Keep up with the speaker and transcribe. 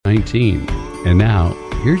COVID-19. And now,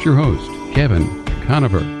 here's your host, Kevin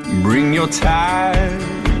Conover. Bring your tide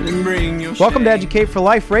and bring your Welcome to Educate for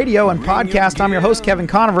Life Radio and podcast. I'm your host, Kevin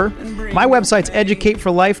Conover. My website's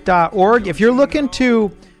educateforlife.org. If you're looking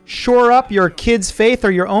to shore up your kids' faith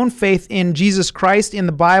or your own faith in Jesus Christ, in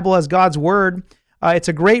the Bible as God's Word, it's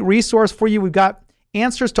a great resource for you. We've got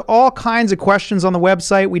answers to all kinds of questions on the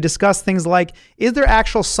website. We discuss things like, is there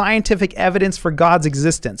actual scientific evidence for God's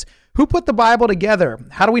existence? Who put the Bible together?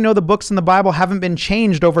 How do we know the books in the Bible haven't been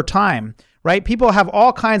changed over time, right? People have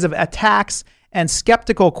all kinds of attacks and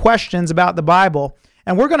skeptical questions about the Bible,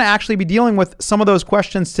 and we're going to actually be dealing with some of those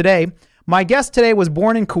questions today. My guest today was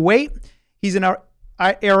born in Kuwait. He's an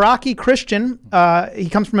Iraqi Christian. He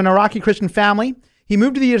comes from an Iraqi Christian family. He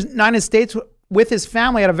moved to the United States with his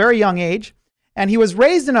family at a very young age, and he was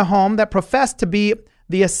raised in a home that professed to be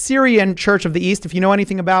the Assyrian Church of the East. If you know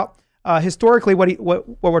anything about historically what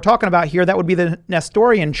we're talking about here, that would be the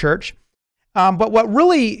Nestorian Church. But what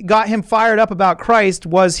really got him fired up about Christ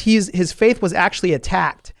was his faith was actually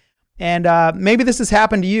attacked. And maybe this has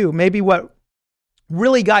happened to you. Maybe what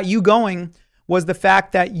really got you going was the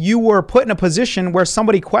fact that you were put in a position where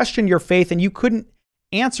somebody questioned your faith and you couldn't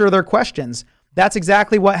answer their questions. That's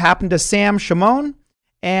exactly what happened to Sam Shimon.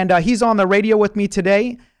 And he's on the radio with me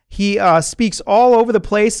today. He speaks all over the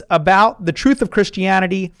place about the truth of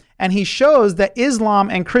Christianity, and he shows that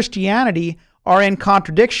Islam and Christianity are in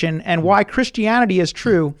contradiction and why Christianity is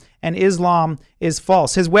true and Islam is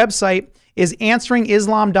false. His website is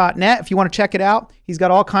answeringislam.net. If you want to check it out, he's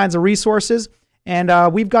got all kinds of resources,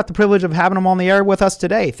 and we've got the privilege of having him on the air with us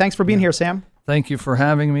today. Thanks for being here, Sam. Thank you for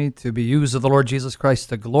having me to be used of the Lord Jesus Christ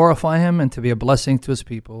to glorify him and to be a blessing to his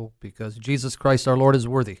people, because Jesus Christ our Lord is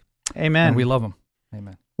worthy. Amen. And we love him.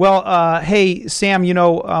 Amen. Well, hey, Sam,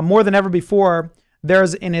 more than ever before,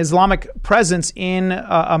 there's an Islamic presence in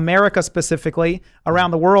America specifically.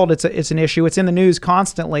 Around the world, it's an issue. It's in the news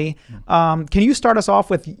constantly. Can you start us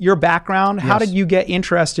off with your background? Yes. How did you get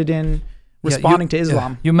interested in responding to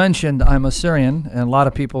Islam? You mentioned I'm Assyrian, and a lot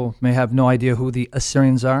of people may have no idea who the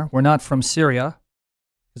Assyrians are. We're not from Syria,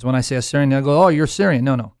 because when I say Assyrian, they'll go, oh, you're Syrian.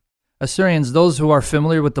 No. Assyrians, those who are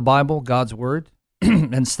familiar with the Bible, God's Word,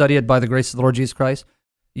 and study it by the grace of the Lord Jesus Christ,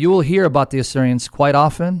 you will hear about the Assyrians quite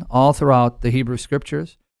often, all throughout the Hebrew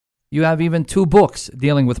Scriptures. You have even two books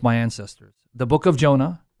dealing with my ancestors, the book of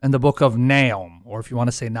Jonah and the book of Nahum, or if you want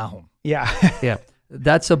to say Nahum. Yeah. Yeah.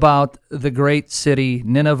 That's about the great city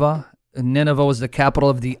Nineveh. Nineveh was the capital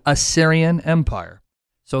of the Assyrian Empire.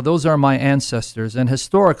 So those are my ancestors. And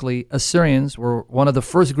historically, Assyrians were one of the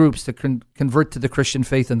first groups to convert to the Christian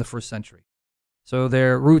faith in the first century. So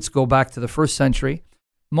their roots go back to the first century.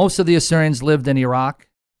 Most of the Assyrians lived in Iraq,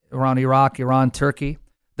 around Iraq, Iran, Turkey.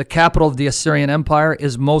 The capital of the Assyrian Empire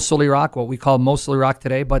is Mosul, Iraq, what we call Mosul, Iraq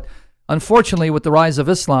today. But unfortunately, with the rise of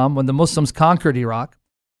Islam, when the Muslims conquered Iraq,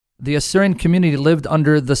 the Assyrian community lived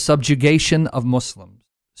under the subjugation of Muslims.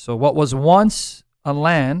 So what was once a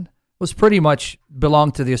land was pretty much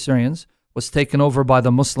belonged to the Assyrians, was taken over by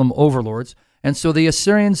the Muslim overlords. And so the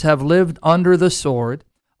Assyrians have lived under the sword,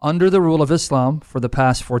 under the rule of Islam for the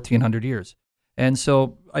past 1,400 years. And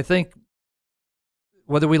so I think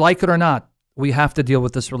whether we like it or not, we have to deal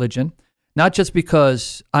with this religion, not just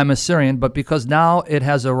because I'm Assyrian, but because now it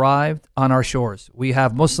has arrived on our shores. We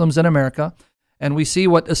have Muslims in America, and we see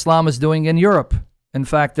what Islam is doing in Europe. In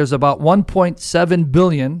fact, there's about 1.7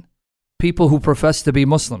 billion people who profess to be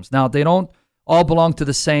Muslims. Now, they don't all belong to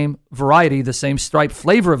the same variety, the same striped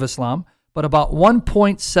flavor of Islam, but about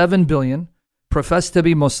 1.7 billion profess to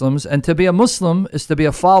be Muslims. And to be a Muslim is to be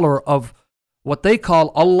a follower of what they call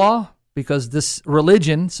Allah, because this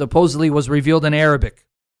religion supposedly was revealed in Arabic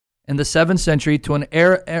in the 7th century to an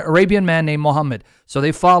Arabian man named Muhammad. So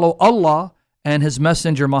they follow Allah and his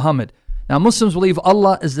messenger Muhammad. Now, Muslims believe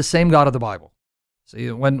Allah is the same God of the Bible.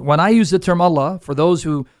 See, when I use the term Allah, for those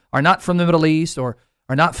who are not from the Middle East or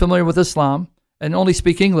are not familiar with Islam and only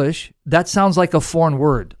speak English, that sounds like a foreign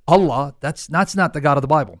word. Allah, that's not the God of the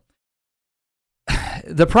Bible.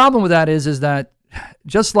 The problem with that is that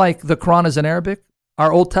just like the Quran is in Arabic,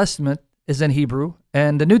 our Old Testament is in Hebrew,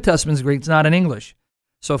 and the New Testament is Greek. It's not in English.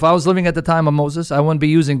 So if I was living at the time of Moses, I wouldn't be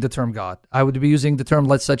using the term God. I would be using the term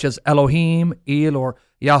such as Elohim, El, or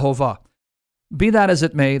Yahovah. Be that as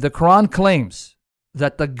it may, the Quran claims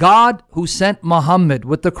that the God who sent Muhammad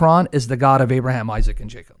with the Quran is the God of Abraham, Isaac, and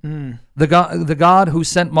Jacob. The God who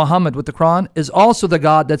sent Muhammad with the Quran is also the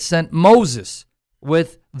God that sent Moses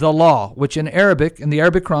with the law, which in Arabic, in the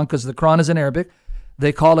Arabic Quran, because the Quran is in Arabic,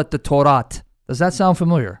 they call it the Torah. Does that sound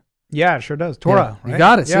familiar? Yeah, it sure does. Torah, yeah, right? You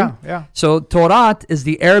got it, yeah, see? Yeah. So Torah is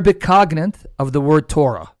the Arabic cognate of the word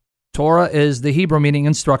Torah. Torah is the Hebrew meaning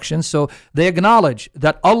instruction. So they acknowledge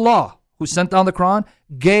that Allah, who sent down the Quran,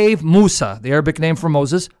 gave Musa, the Arabic name for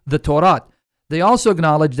Moses, the Torah. They also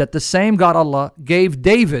acknowledge that the same God Allah gave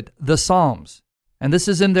David the Psalms. And this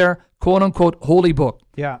is in their quote-unquote holy book.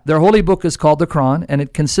 Yeah. Their holy book is called the Quran, and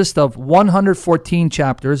it consists of 114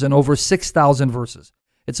 chapters and over 6,000 verses.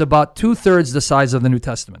 It's about 2/3 the size of the New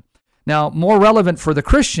Testament. Now, more relevant for the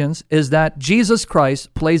Christians is that Jesus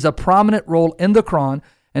Christ plays a prominent role in the Quran.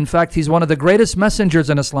 In fact, he's one of the greatest messengers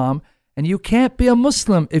in Islam, and you can't be a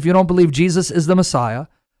Muslim if you don't believe Jesus is the Messiah,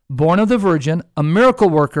 born of the Virgin, a miracle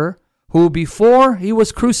worker, who before he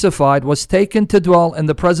was crucified was taken to dwell in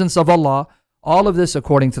the presence of Allah, all of this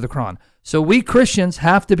according to the Quran. So we Christians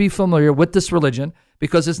have to be familiar with this religion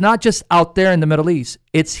because it's not just out there in the Middle East.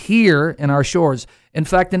 It's here in our shores. In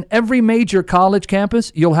fact, in every major college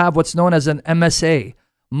campus, you'll have what's known as an MSA,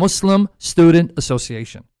 Muslim Student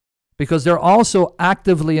Association, because they're also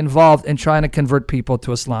actively involved in trying to convert people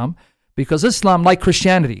to Islam, because Islam, like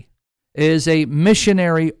Christianity, is a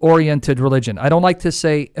missionary-oriented religion. I don't like to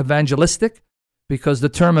say evangelistic because the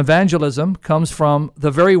term evangelism comes from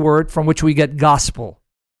the very word from which we get gospel.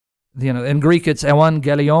 In Greek, it's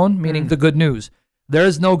evangelion, meaning the good news. There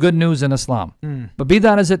is no good news in Islam. But be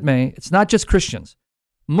that as it may, it's not just Christians.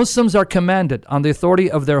 Muslims are commanded on the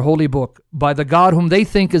authority of their holy book by the God whom they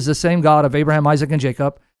think is the same God of Abraham, Isaac, and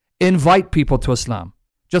Jacob, invite people to Islam.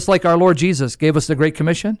 Just like our Lord Jesus gave us the Great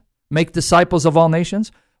Commission, make disciples of all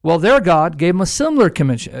nations. Well, their God gave them a similar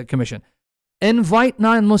commission. Invite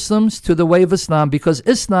non-Muslims to the way of Islam, because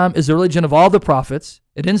Islam is the religion of all the prophets.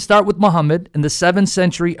 It didn't start with Muhammad in the 7th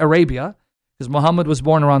century Arabia, because Muhammad was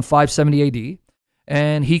born around 570 AD,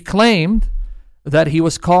 and he claimed that he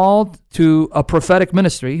was called to a prophetic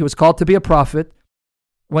ministry. He was called to be a prophet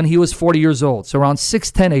when he was 40 years old, so around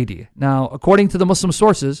 610 AD. Now, according to the Muslim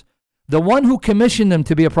sources, the one who commissioned him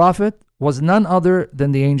to be a prophet was none other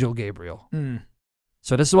than the angel Gabriel.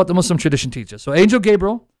 So this is what the Muslim tradition teaches. So angel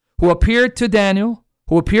Gabriel, who appeared to Daniel,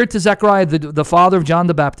 who appeared to Zechariah, the father of John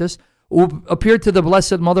the Baptist, who appeared to the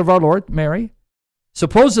Blessed Mother of our Lord, Mary,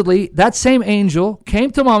 supposedly that same angel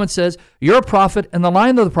came to Muhammad and says, you're a prophet in the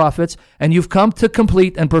line of the prophets, and you've come to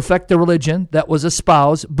complete and perfect the religion that was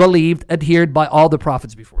espoused, believed, adhered by all the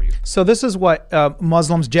prophets before you. So this is what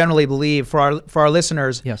Muslims generally believe. For our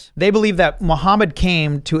listeners, Yes. They believe that Muhammad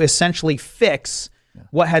came to essentially fix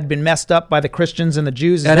what had been messed up by the Christians and the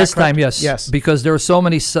Jews. At his time, yes. yes. Because there were so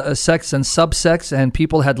many sects and subsects, and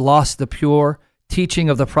people had lost the pure teaching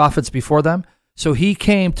of the prophets before them. So he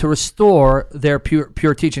came to restore their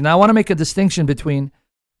pure teaching. Now, I want to make a distinction between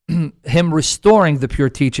him restoring the pure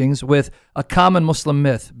teachings with a common Muslim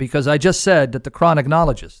myth, because I just said that the Quran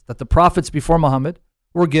acknowledges that the prophets before Muhammad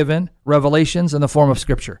were given revelations in the form of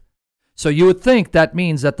Scripture. So you would think that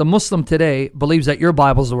means that the Muslim today believes that your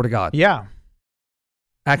Bible is the Word of God. Yeah.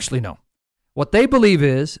 Actually, no. What they believe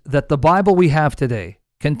is that the Bible we have today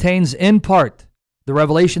contains in part the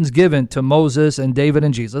revelations given to Moses and David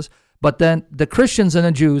and Jesus, but then the Christians and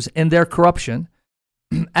the Jews, in their corruption,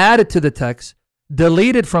 added to the text,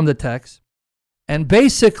 deleted from the text, and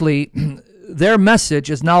basically their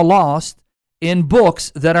message is now lost in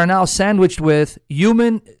books that are now sandwiched with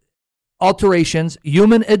human alterations,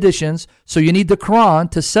 human additions, so you need the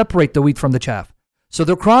Quran to separate the wheat from the chaff. So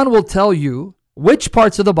the Quran will tell you which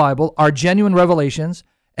parts of the Bible are genuine revelations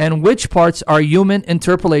and which parts are human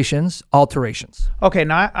interpolations, alterations. Okay,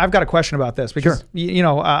 now I've got a question about this because,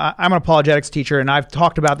 Sure. I'm an apologetics teacher, and I've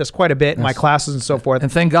talked about this quite a bit in my classes and so forth.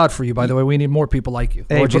 And thank God for you, by the way. We need more people like you.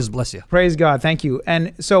 Hey, Lord Jesus bless you. Praise God. Thank you.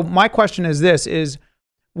 And so my question is this,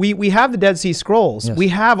 we have the Dead Sea Scrolls. Yes. We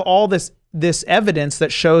have all this evidence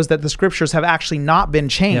that shows that the scriptures have actually not been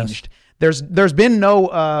changed. There's been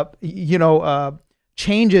no,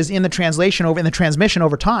 changes in the translation in the transmission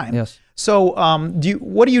over time. Yes. So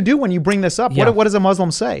what do you do when you bring this up? Yeah. What does a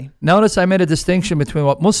Muslim say? Notice I made a distinction between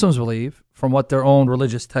what Muslims believe from what their own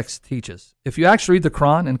religious text teaches. If you actually read the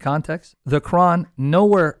Quran in context, the Quran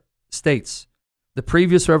nowhere states the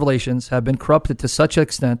previous revelations have been corrupted to such an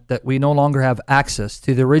extent that we no longer have access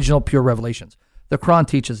to the original pure revelations. The Quran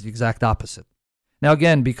teaches the exact opposite. Now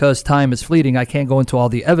again, because time is fleeting, I can't go into all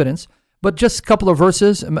the evidence, but just a couple of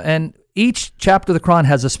verses, and each chapter of the Quran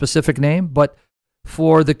has a specific name, but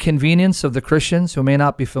for the convenience of the Christians who may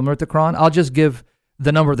not be familiar with the Quran, I'll just give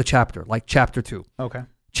the number of the chapter, like chapter 2. Okay.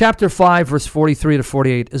 Chapter 5, verse 43 to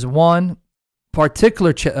 48 is one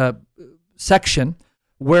particular section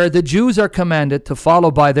where the Jews are commanded to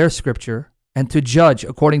follow by their scripture and to judge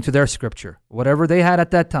according to their scripture. Whatever they had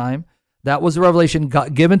at that time, that was a revelation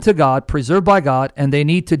given to God, preserved by God, and they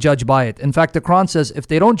need to judge by it. In fact, the Quran says if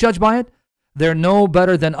they don't judge by it, they're no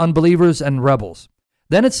better than unbelievers and rebels.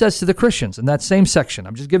 Then it says to the Christians in that same section.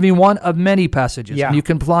 I'm just giving you one of many passages. Yeah. And you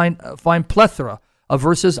can find plethora of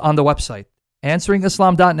verses on the website.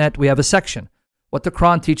 Answeringislam.net, we have a section, what the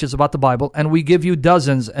Quran teaches about the Bible, and we give you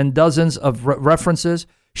dozens and dozens of references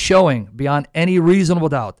showing beyond any reasonable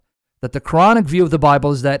doubt that the Quranic view of the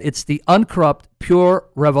Bible is that it's the uncorrupt, pure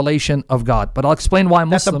revelation of God. But I'll explain why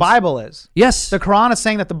Muslims... That the Bible is. Yes. The Quran is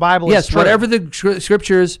saying that the Bible is Yes, true. whatever the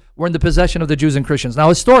scriptures were in the possession of the Jews and Christians. Now,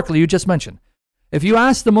 historically, you just mentioned, if you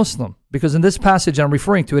ask the Muslim, because in this passage I'm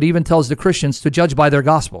referring to, it even tells the Christians to judge by their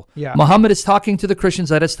gospel. Yeah. Muhammad is talking to the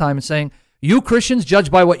Christians at his time and saying, you Christians judge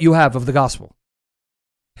by what you have of the gospel.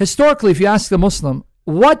 Historically, if you ask the Muslim,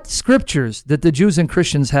 what scriptures did the Jews and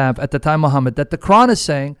Christians have at the time of Muhammad that the Quran is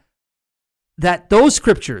saying that those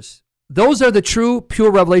scriptures, those are the true,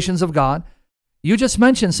 pure revelations of God? You just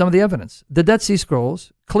mentioned some of the evidence. The Dead Sea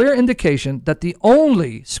Scrolls, clear indication that the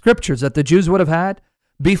only scriptures that the Jews would have had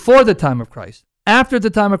before the time of Christ, after the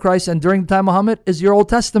time of Christ, and during the time of Muhammad is your Old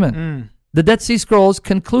Testament. The Dead Sea Scrolls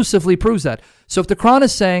conclusively proves that. So if the Quran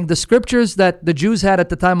is saying the scriptures that the Jews had at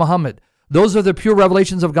the time of Muhammad, those are the pure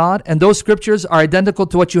revelations of God, and those scriptures are identical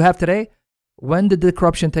to what you have today, when did the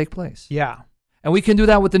corruption take place? Yeah. And we can do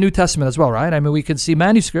that with the New Testament as well, right? I mean, we can see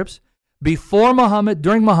manuscripts before Muhammad,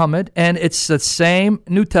 during Muhammad, and it's the same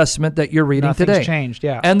New Testament that you're reading Nothing's today. changed,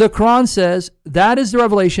 yeah. And the Quran says that is the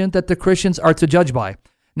revelation that the Christians are to judge by.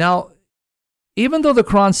 Now, even though the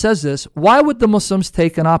Quran says this, why would the Muslims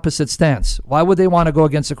take an opposite stance? Why would they want to go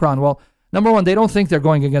against the Quran? Well, number one, they don't think they're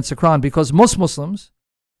going against the Quran because most Muslims,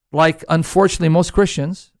 like unfortunately most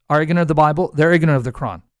Christians, are ignorant of the Bible. They're ignorant of the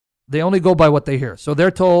Quran. They only go by what they hear. So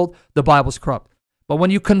they're told the Bible's corrupt. But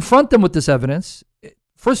when you confront them with this evidence,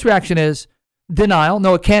 first reaction is denial.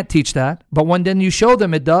 No, it can't teach that. But when then you show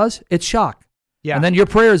them it does, it's shock. Yeah. And then your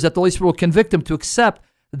prayer is that the Holy Spirit will convict them to accept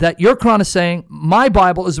that your Quran is saying, my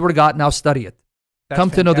Bible is the Word of God, now study it. That's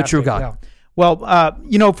Come to know the true fantastic, God. yeah. Well,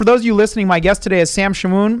 for those of you listening, my guest today is Sam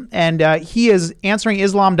Shamoun, and he is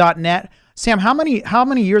AnsweringisLam.net. Sam, how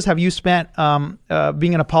many years have you spent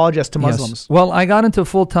being an apologist to Muslims? Yes. Well, I got into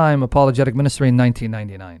full-time apologetic ministry in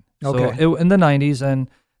 1999. Okay. So in the 90s, and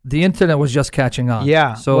the internet was just catching on.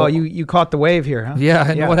 Yeah. So well, you caught the wave here, huh? Yeah,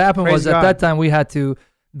 and what happened Praise was God. at that time we had to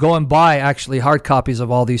go and buy actually hard copies of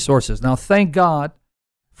all these sources. Now, thank God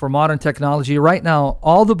for modern technology. Right now,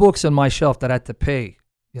 all the books on my shelf that I had to pay,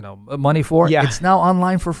 money for, Yeah. it's now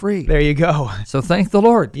online for free. There you go. So thank the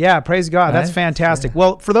Lord. Yeah, praise God. That's Right? fantastic. Yeah.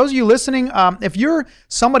 Well, for those of you listening, if you're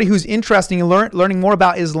somebody who's interested in learning more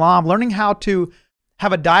about Islam, learning how to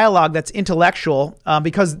have a dialogue that's intellectual,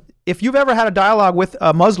 because if you've ever had a dialogue with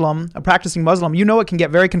a Muslim, a practicing Muslim, you know it can get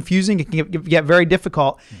very confusing. It can get very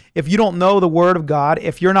difficult if you don't know the Word of God,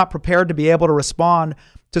 if you're not prepared to be able to respond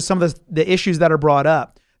to some of the issues that are brought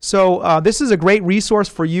up. So this is a great resource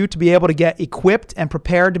for you to be able to get equipped and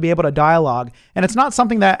prepared to be able to dialogue. And it's not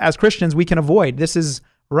something that as Christians we can avoid. This is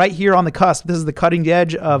right here on the cusp. This is the cutting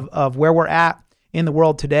edge of where we're at in the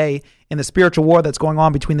world today, in the spiritual war that's going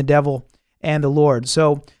on between the devil and the Lord.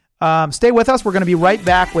 So stay with us. We're going to be right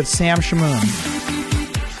back with Sam Shamoun.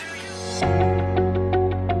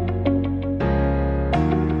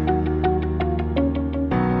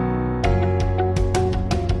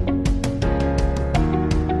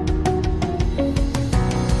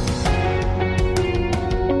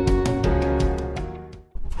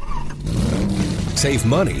 Save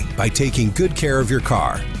money by taking good care of your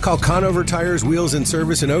car. Call Conover Tires Wheels and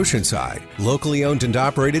Service in Oceanside. Locally owned and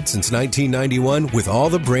operated since 1991 with all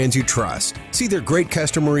the brands you trust. See their great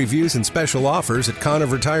customer reviews and special offers at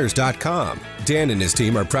ConoverTires.com. Dan and his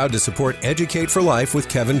team are proud to support Educate for Life with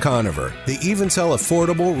Kevin Conover. They even sell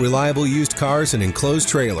affordable, reliable used cars and enclosed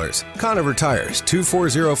trailers. Conover Tires,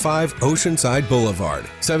 2405 Oceanside Boulevard,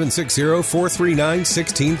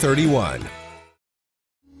 760-439-1631.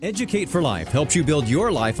 Educate for Life helps you build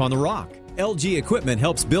your life on the rock. LG Equipment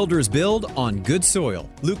helps builders build on good soil.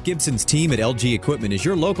 Luke Gibson's team at LG Equipment is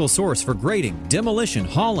your local source for grading, demolition,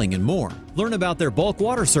 hauling, and more. Learn about their bulk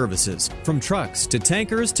water services, from trucks to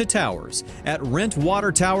tankers to towers, at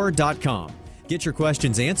rentwatertower.com. Get your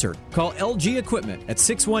questions answered. Call LG Equipment at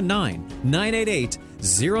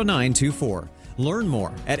 619-988-0924. Learn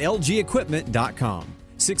more at lgequipment.com.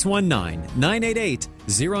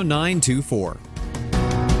 619-988-0924.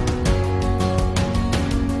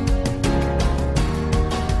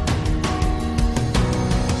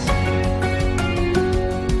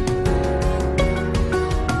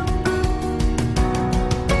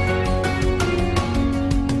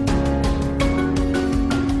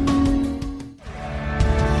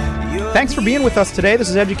 Thanks for being with us today. This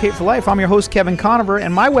is Educate for Life. I'm your host, Kevin Conover,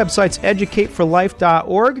 and my website's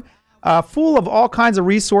educateforlife.org. full of all kinds of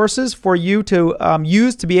resources for you to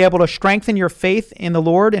use to be able to strengthen your faith in the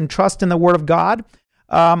Lord and trust in the Word of God.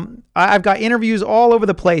 I've got interviews all over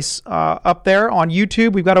the place up there on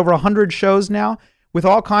YouTube. We've got over 100 shows now with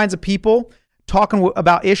all kinds of people talking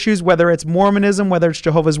about issues, whether it's Mormonism, whether it's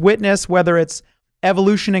Jehovah's Witness, whether it's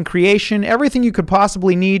evolution and creation, everything you could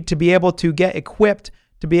possibly need to be able to get equipped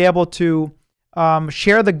to be able to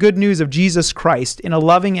share the good news of Jesus Christ in a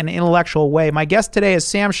loving and intellectual way. My guest today is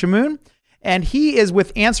Sam Shamoun, and he is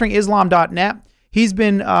with AnsweringIslam.net. He's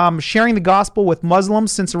been sharing the gospel with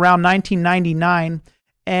Muslims since around 1999.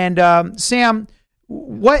 And Sam,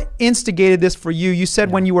 what instigated this for you? You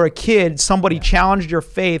said when you were a kid, somebody challenged your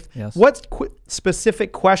faith. Yes. What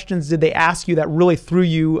specific questions did they ask you that really threw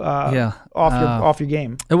you off your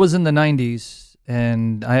game? It was in the 90s,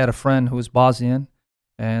 and I had a friend who was Bosnian.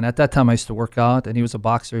 And at that time, I used to work out, and he was a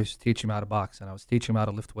boxer. I used to teach him how to box, and I was teaching him how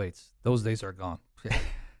to lift weights. Those days are gone.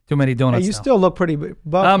 Too many donuts. Hey, you now. still look pretty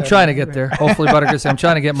buff. I'm trying to get there. Hopefully, by grace, I'm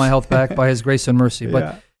trying to get my health back by His grace and mercy.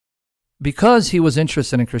 But because he was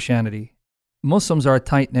interested in Christianity, Muslims are a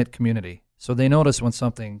tight-knit community. So they notice when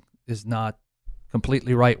something is not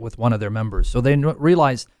completely right with one of their members. So they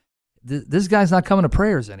realized this guy's not coming to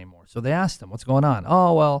prayers anymore. So they asked him, what's going on?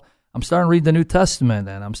 Oh, well, I'm starting to read the New Testament,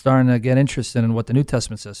 and I'm starting to get interested in what the New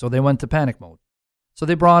Testament says. So they went to panic mode. So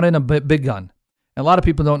they brought in a big gun. And a lot of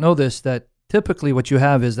people don't know this, that typically what you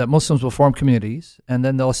have is that Muslims will form communities, and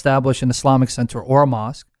then they'll establish an Islamic center or a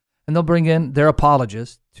mosque, and they'll bring in their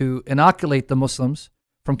apologists to inoculate the Muslims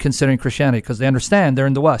from considering Christianity, because they understand they're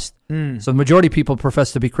in the West. So the majority of people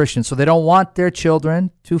profess to be Christian, so they don't want their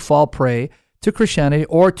children to fall prey to Christianity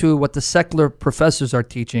or to what the secular professors are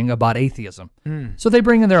teaching about atheism. So they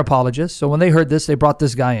bring in their apologists. So when they heard this, they brought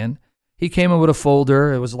this guy in. He came in with a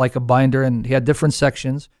folder. It was like a binder, and he had different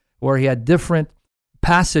sections where he had different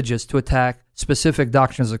passages to attack specific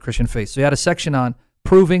doctrines of the Christian faith. So he had a section on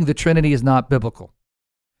proving the Trinity is not biblical.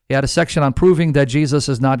 He had a section on proving that Jesus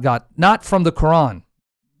is not God, not from the Quran,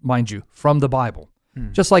 mind you, from the Bible.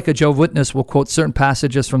 Just like a Jehovah's Witness will quote certain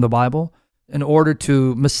passages from the Bible in order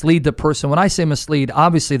to mislead the person. When I say mislead,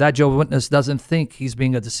 obviously that Jehovah's Witness doesn't think he's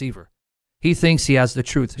being a deceiver. He thinks he has the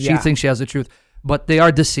truth. She thinks she has the truth. But they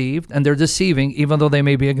are deceived, and they're deceiving even though they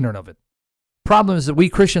may be ignorant of it. Problem is that we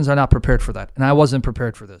Christians are not prepared for that, and I wasn't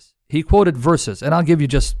prepared for this. He quoted verses, and I'll give you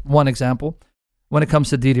just one example when it comes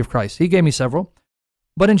to the deity of Christ. He gave me several.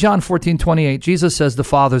 But in John 14:28, Jesus says, the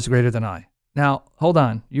Father is greater than I. Now, hold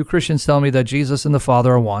on. You Christians tell me that Jesus and the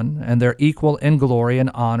Father are one, and they're equal in glory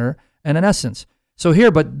and honor and in essence. So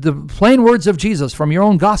here, but the plain words of Jesus from your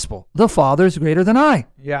own gospel, the Father is greater than I.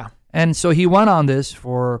 Yeah. And so he went on this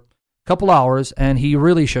for a couple hours, and he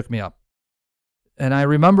really shook me up. And I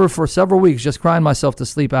remember for several weeks just crying myself to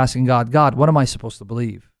sleep, asking God, what am I supposed to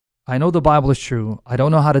believe? I know the Bible is true. I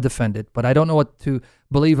don't know how to defend it, but I don't know what to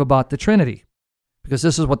believe about the Trinity, because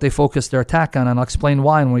this is what they focus their attack on, and I'll explain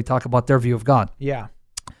why when we talk about their view of God. Yeah.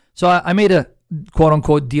 So I made a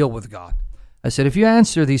quote-unquote deal with God. I said, if you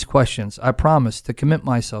answer these questions, I promise to commit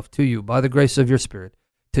myself to you by the grace of your Spirit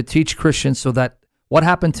to teach Christians so that what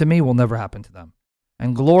happened to me will never happen to them.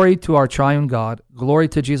 And glory to our triune God, glory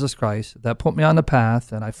to Jesus Christ that put me on the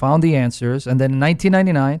path, and I found the answers. And then in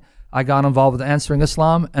 1999, I got involved with Answering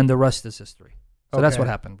Islam, and the rest is history. So that's what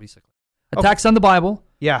happened, basically. Attacks on the Bible,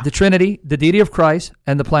 the Trinity, the deity of Christ,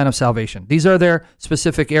 and the plan of salvation. These are their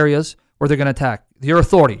specific areas where they're going to attack your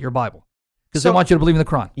authority, your Bible. Because they want you to believe in the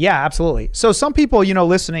Quran. Yeah, absolutely. So some people,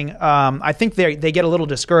 listening, I think they get a little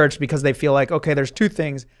discouraged because they feel like, okay, there's two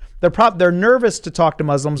things. They're nervous to talk to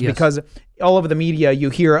Muslims because all over the media you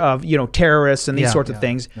hear of, terrorists and these sorts of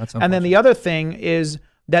things. And then the other thing is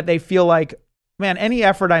that they feel like, man, any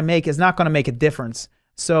effort I make is not going to make a difference.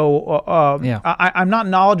 So I'm not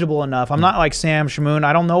knowledgeable enough. I'm not like Sam Shamoun.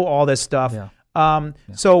 I don't know all this stuff.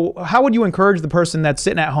 So how would you encourage the person that's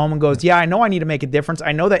sitting at home and goes, I know I need to make a difference.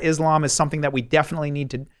 I know that Islam is something that we definitely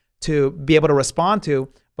need to be able to respond to,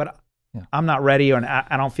 but I'm not ready and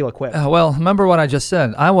I don't feel equipped. Well, remember what I just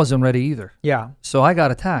said. I wasn't ready either. Yeah. So I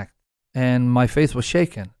got attacked and my faith was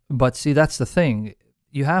shaken. But see, that's the thing.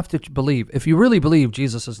 You have to believe. If you really believe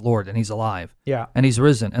Jesus is Lord and he's alive and he's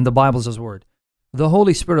risen and the Bible's his word, the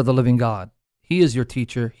Holy Spirit of the living God, he is your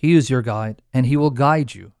teacher, he is your guide, and he will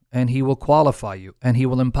guide you, and he will qualify you, and he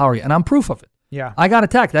will empower you. And I'm proof of it. Yeah. I got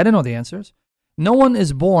attacked. I didn't know the answers. No one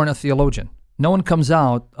is born a theologian. No one comes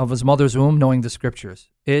out of his mother's womb knowing the scriptures.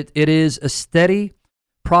 It is a steady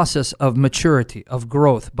process of maturity, of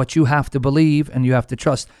growth, but you have to believe and you have to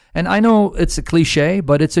trust. And I know it's a cliche,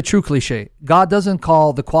 but it's a true cliche. God doesn't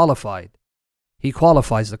call the qualified. He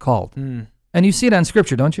qualifies the called. And you see that in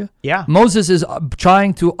Scripture, don't you? Yeah. Moses is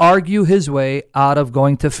trying to argue his way out of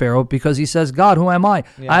going to Pharaoh because he says, God, who am I?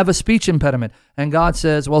 Yeah. I have a speech impediment. And God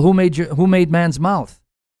says, well, who made man's mouth?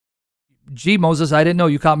 Gee, Moses, I didn't know.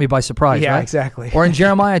 You caught me by surprise, Yeah, right? exactly. Or in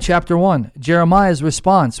Jeremiah chapter 1, Jeremiah's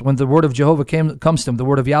response when the word of Jehovah comes to him, the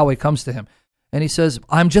word of Yahweh comes to him. And he says,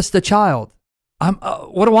 I'm just a child.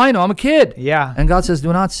 What do I know? I'm a kid. Yeah. And God says,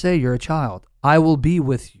 do not say you're a child. I will be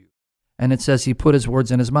with you. And it says he put his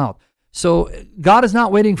words in his mouth. So God is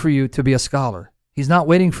not waiting for you to be a scholar. He's not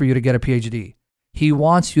waiting for you to get a PhD. He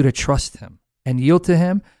wants you to trust him and yield to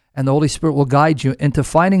him, and the Holy Spirit will guide you into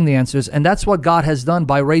finding the answers. And that's what God has done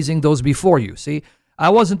by raising those before you. See, I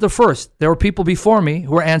wasn't the first. There were people before me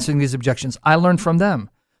who were answering these objections. I learned from them.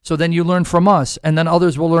 So then you learn from us, and then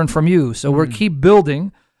others will learn from you. So we're keep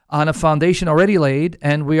building on a foundation already laid,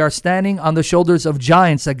 and we are standing on the shoulders of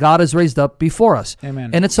giants that God has raised up before us. Amen.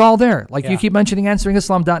 And it's all there. Like Yeah. you keep mentioning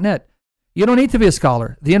AnsweringIslam.net. You don't need to be a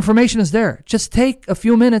scholar. The information is there. Just take a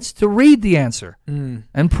few minutes to read the answer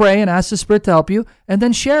and pray and ask the Spirit to help you, and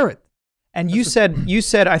then share it. And you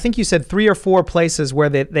said, I think you said 3 or 4 places where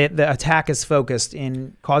the attack is focused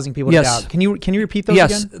in causing people to Yes. doubt. Can you repeat those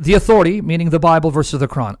Yes, again? the authority, meaning the Bible versus the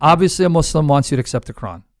Quran. Obviously, a Muslim wants you to accept the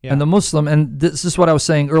Quran. Yeah. And the Muslim, and this is what I was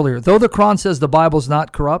saying earlier, though the Quran says the Bible's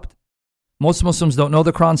not corrupt, most Muslims don't know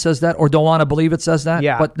the Quran says that or don't want to believe it says that.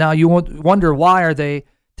 Yeah. But now you wonder, why are they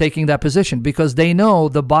taking that position? Because they know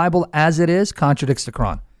the Bible as it is contradicts the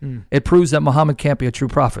Quran. It proves that Muhammad can't be a true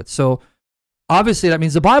prophet. So obviously that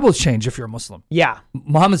means the Bible's changed if you're a Muslim. Yeah.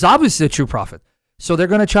 Muhammad's obviously a true prophet. So they're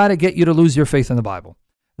going to try to get you to lose your faith in the Bible.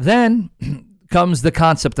 Then comes the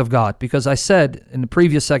concept of God, because I said in the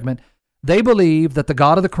previous segment, they believe that the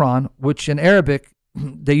God of the Quran, which in Arabic,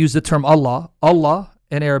 they use the term Allah. Allah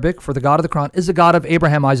in Arabic for the God of the Quran is the God of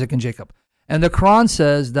Abraham, Isaac, and Jacob. And the Quran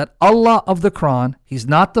says that Allah of the Quran, he's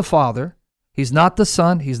not the Father, he's not the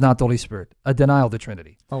Son, he's not the Holy Spirit. A denial of the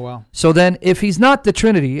Trinity. Oh, wow. So then if he's not the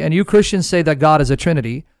Trinity, and you Christians say that God is a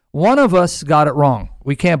Trinity, one of us got it wrong.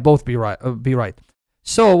 We can't both be right.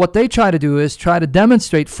 So what they try to do is try to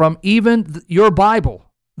demonstrate from even your Bible,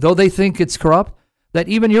 though they think it's corrupt, that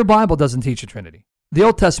even your Bible doesn't teach a Trinity. The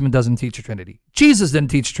Old Testament doesn't teach a Trinity. Jesus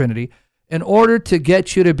didn't teach Trinity, in order to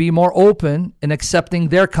get you to be more open in accepting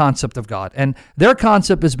their concept of God. And their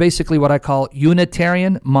concept is basically what I call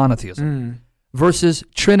Unitarian monotheism versus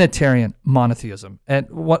Trinitarian monotheism. And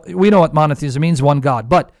we know what monotheism means, one God.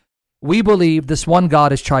 But we believe this one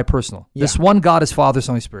God is tripersonal. Yeah. This one God is Father,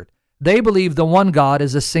 Son, Holy Spirit. They believe the one God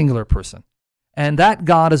is a singular person. And that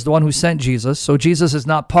God is the one who sent Jesus. So Jesus is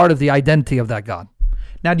not part of the identity of that God.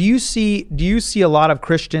 Now, do you see a lot of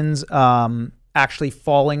Christians actually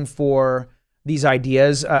falling for these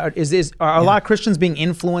ideas? Are a lot of Christians being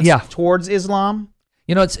influenced towards Islam?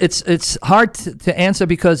 You know, it's hard to answer,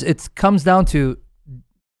 because it comes down to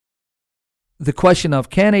the question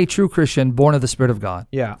of, can a true Christian born of the Spirit of God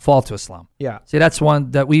fall to Islam? Yeah. See, that's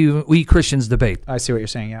one that we Christians debate. I see what you're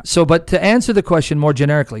saying, yeah. So, but to answer the question more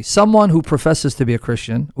generically, someone who professes to be a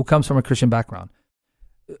Christian, who comes from a Christian background,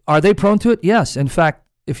 are they prone to it? Yes. In fact,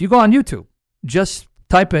 if you go on YouTube, just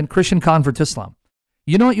type in Christian convert to Islam.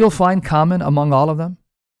 You know what you'll find common among all of them?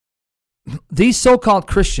 These so-called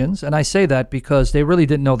Christians, and I say that because they really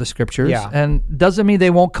didn't know the scriptures, and doesn't mean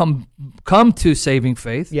they won't come to saving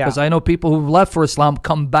faith, because I know people who've left for Islam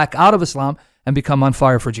come back out of Islam and become on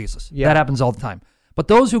fire for Jesus. That happens all the time. But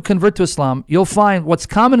those who convert to Islam, you'll find what's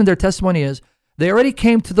common in their testimony is they already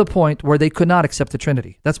came to the point where they could not accept the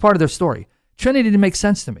Trinity. That's part of their story. Trinity didn't make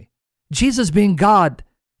sense to me. Jesus being God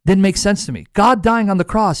didn't make sense to me. God dying on the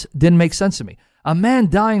cross didn't make sense to me. A man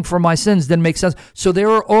dying for my sins didn't make sense. So they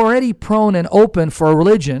were already prone and open for a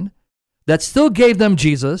religion that still gave them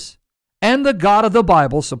Jesus and the God of the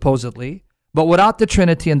Bible, supposedly, but without the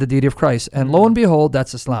Trinity and the deity of Christ. And lo and behold,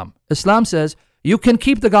 that's Islam. Islam says you can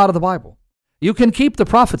keep the God of the Bible. You can keep the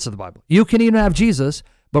prophets of the Bible. You can even have Jesus,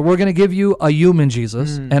 but we're going to give you a human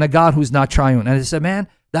Jesus and a God who's not triune. And I said, man,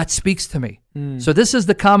 that speaks to me. So this is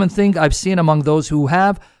the common thing I've seen among those who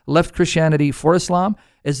have left Christianity for Islam,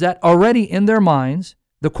 is that already in their minds,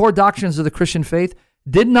 the core doctrines of the Christian faith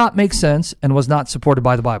did not make sense and was not supported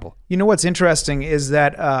by the Bible. You know what's interesting is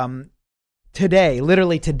that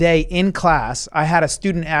literally today in class, I had a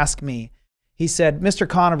student ask me, he said, Mr.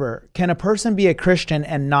 Conover, can a person be a Christian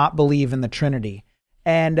and not believe in the Trinity?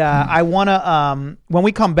 And I want to, when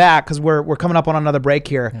we come back, because we're coming up on another break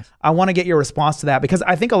here, I want to get your response to that, because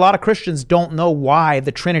I think a lot of Christians don't know why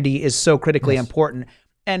the Trinity is so critically important.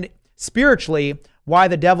 And spiritually, why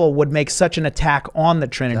the devil would make such an attack on the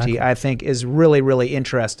Trinity, I think is really, really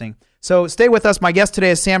interesting. So stay with us. My guest today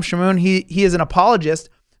is Sam Shamoun. He is an apologist,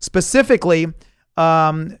 specifically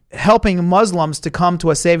helping Muslims to come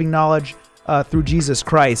to a saving knowledge through Jesus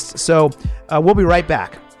Christ. So we'll be right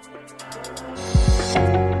back.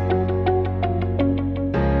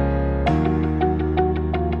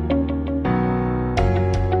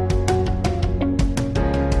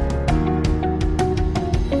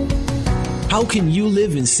 How can you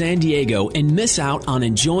live in San Diego and miss out on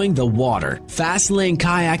enjoying the water? Fastlane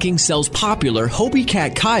Kayaking sells popular Hobie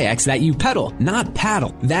Cat kayaks that you pedal, not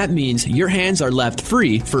paddle. That means your hands are left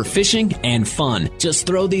free for fishing and fun. Just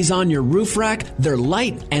throw these on your roof rack. They're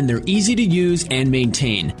light and they're easy to use and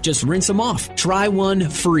maintain. Just rinse them off. Try one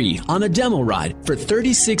free on a demo ride. For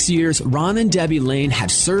 36 years, Ron and Debbie Lane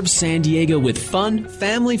have served San Diego with fun,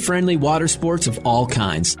 family-friendly water sports of all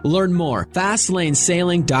kinds. Learn more.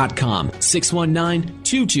 FastlaneSailing.com.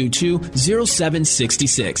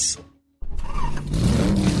 619-222-0766.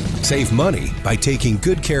 Save money by taking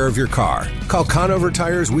good care of your car. Call Conover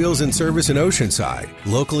Tires, Wheels and Service in Oceanside.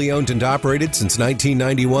 Locally owned and operated since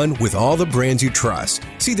 1991 with all the brands you trust.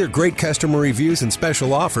 See their great customer reviews and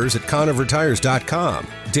special offers at ConoverTires.com.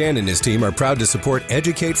 Dan and his team are proud to support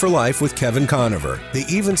Educate for Life with Kevin Conover. They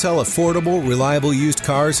even sell affordable, reliable used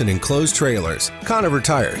cars and enclosed trailers. Conover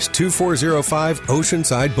Tires, 2405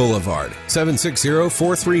 Oceanside Boulevard,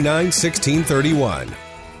 760-439-1631.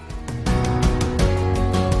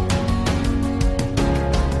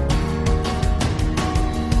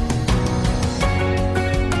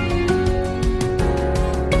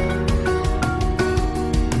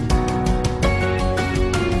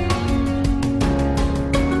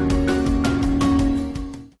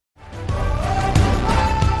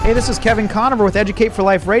 Hey, this is Kevin Conover with Educate for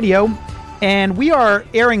Life Radio, and we are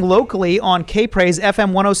airing locally on K-Praise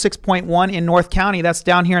FM 106.1 in North County. That's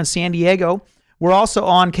down here in San Diego. We're also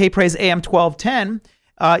on K-Praise AM 1210.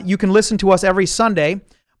 You can listen to us every Sunday,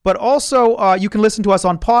 but also you can listen to us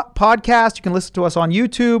on podcast. You can listen to us on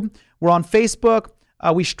YouTube. We're on Facebook.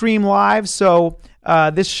 We stream live, so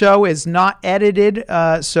this show is not edited,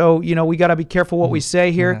 so we got to be careful what we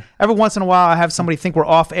say here. Yeah. Every once in a while, I have somebody think we're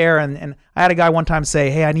off air, and I had a guy one time say,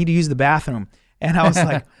 "Hey, I need to use the bathroom," and I was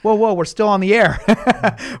like, "Whoa, we're still on the air."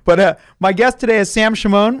 But my guest today is Sam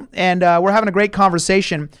Shimon, and we're having a great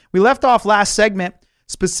conversation. We left off last segment.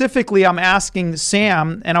 Specifically, I'm asking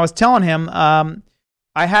Sam, and I was telling him,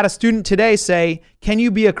 I had a student today say, "Can you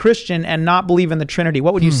be a Christian and not believe in the Trinity?"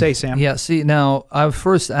 What would you say, Sam? Yeah, see, now, I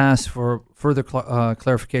first asked for further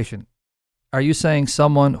clarification. Are you saying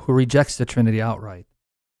someone who rejects the Trinity outright?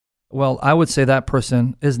 Well, I would say that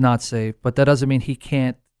person is not saved, but that doesn't mean he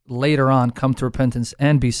can't later on come to repentance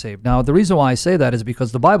and be saved. Now, the reason why I say that is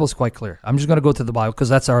because the Bible is quite clear. I'm just going to go to the Bible because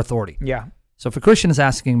that's our authority. Yeah. So if a Christian is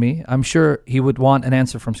asking me, I'm sure he would want an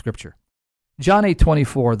answer from Scripture. John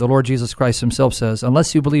 8:24, the Lord Jesus Christ himself says,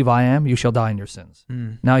 "Unless you believe I am, you shall die in your sins."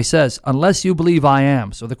 Now he says, "Unless you believe I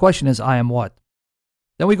am." So the question is, I am what?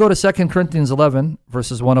 Then we go to 2 Corinthians 11,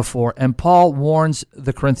 verses 1-4, and Paul warns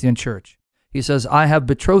the Corinthian church. He says, "I have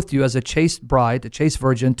betrothed you as a chaste bride, a chaste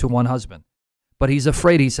virgin, to one husband." But he's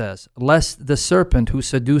afraid, he says, "lest the serpent who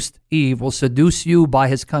seduced Eve will seduce you by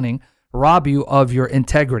his cunning, rob you of your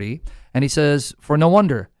integrity." And he says, "For no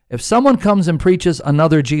wonder, if someone comes and preaches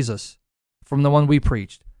another Jesus from the one we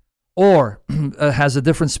preached, or has a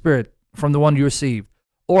different spirit from the one you received,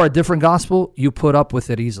 or a different gospel, you put up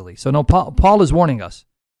with it easily." So no, Paul is warning us.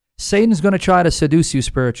 Satan's going to try to seduce you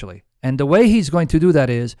spiritually. And the way he's going to do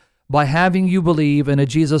that is by having you believe in a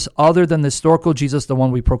Jesus other than the historical Jesus, the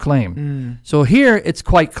one we proclaim. So here it's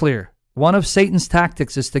quite clear. One of Satan's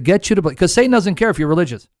tactics is to get you to believe, because Satan doesn't care if you're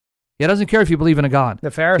religious. He doesn't care if you believe in a God.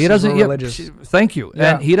 The Pharisees were religious. Thank you.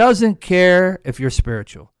 Yeah. And he doesn't care if you're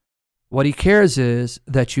spiritual. What he cares is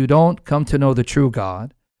that you don't come to know the true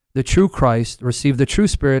God, the true Christ, receive the true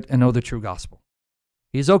Spirit, and know the true gospel.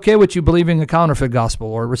 He's okay with you believing a counterfeit gospel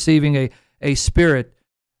or receiving a spirit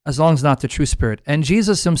as long as not the true Spirit. And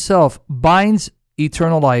Jesus himself binds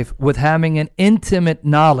eternal life with having an intimate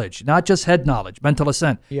knowledge, not just head knowledge, mental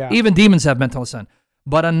assent. Yeah. Even demons have mental assent.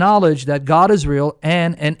 But a knowledge that God is real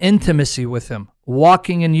and an intimacy with him,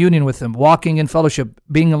 walking in union with him, walking in fellowship,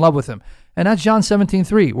 being in love with him. And that's John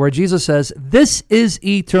 17:3, where Jesus says, "This is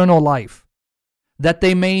eternal life, that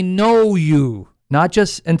they may know you," not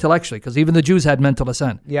just intellectually, because even the Jews had mental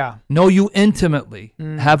assent. Yeah. "Know you intimately,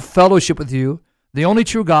 have fellowship with you, the only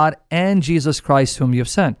true God, and Jesus Christ whom you have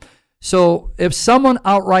sent." So if someone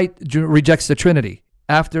outright rejects the Trinity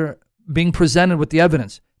after being presented with the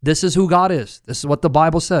evidence, this is who God is, this is what the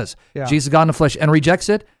Bible says, Jesus, God in the flesh, and rejects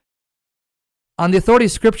it, on the authority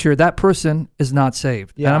of Scripture, that person is not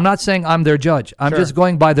saved. Yeah. And I'm not saying I'm their judge. I'm just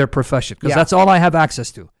going by their profession, because that's all I have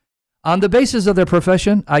access to. On the basis of their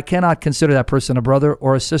profession, I cannot consider that person a brother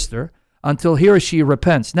or a sister until he or she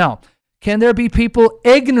repents. Now, can there be people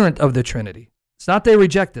ignorant of the Trinity? It's not they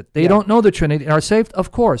reject it. They don't know the Trinity and are saved?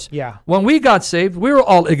 Of course. Yeah. When we got saved, we were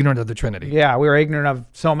all ignorant of the Trinity. Yeah, we were ignorant of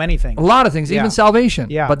so many things. A lot of things, even salvation.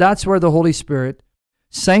 Yeah. But that's where the Holy Spirit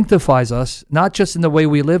sanctifies us, not just in the way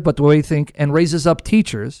we live, but the way we think, and raises up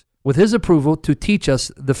teachers with his approval to teach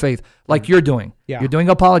us the faith, like you're doing. Yeah. You're doing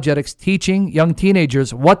apologetics, teaching young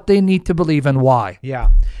teenagers what they need to believe and why. Yeah.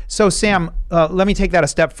 So, Sam, let me take that a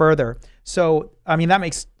step further. So, I mean, that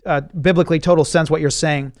makes biblically total sense what you're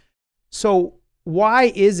saying. So, why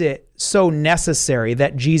is it so necessary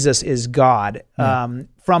that Jesus is God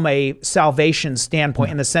from a salvation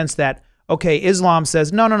standpoint, in the sense that, okay, Islam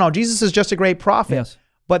says, no, Jesus is just a great prophet. Yes.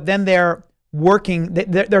 But then they're working,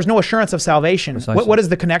 there's no assurance of salvation. What is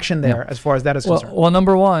the connection there as far as that is concerned? Well,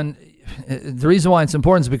 number one, the reason why it's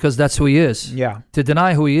important is because that's who he is. Yeah. To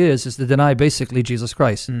deny who he is to deny basically Jesus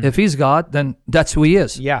Christ. If he's God, then that's who he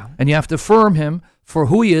is. Yeah. And you have to affirm him for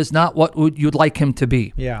who he is, not what you'd like him to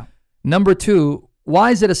be. Yeah. Number two,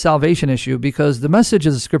 why is it a salvation issue? Because the message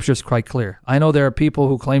of the Scripture is quite clear. I know there are people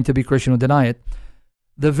who claim to be Christian who deny it.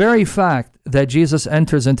 The very fact that Jesus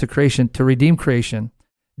enters into creation to redeem creation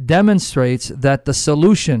demonstrates that the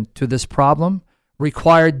solution to this problem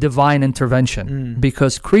required divine intervention,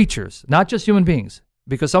 because creatures, not just human beings,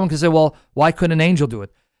 because someone can say, well, why couldn't an angel do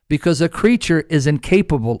it? Because a creature is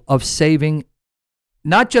incapable of saving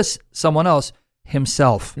not just someone else,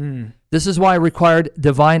 himself. This is why it required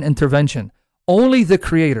divine intervention. Only the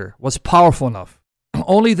Creator was powerful enough.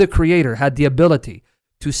 Only the Creator had the ability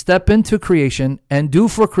to step into creation and do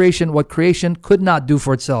for creation what creation could not do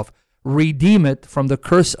for itself. Redeem it from the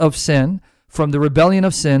curse of sin, from the rebellion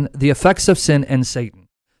of sin, the effects of sin, and Satan.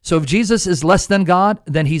 So if Jesus is less than God,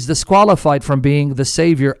 then he's disqualified from being the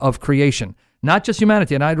Savior of creation, not just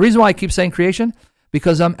humanity. And the reason why I keep saying creation,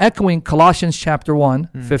 because I'm echoing Colossians chapter 1,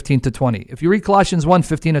 15 to 20. If you read Colossians 1,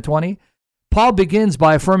 15 to 20, Paul begins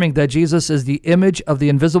by affirming that Jesus is the image of the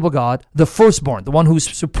invisible God, the firstborn, the one who's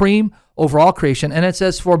supreme over all creation. And it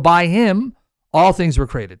says, for by him all things were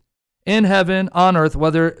created, in heaven, on earth,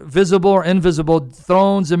 whether visible or invisible,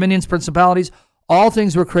 thrones, dominions, principalities, all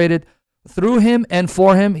things were created through him and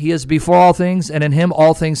for him. He is before all things, and in him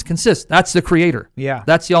all things consist. That's the Creator. Yeah.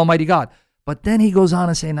 That's the Almighty God. But then he goes on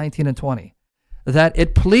and say 19 and 20, that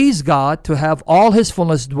it pleased God to have all his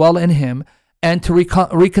fullness dwell in him, and to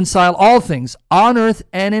reconcile all things on earth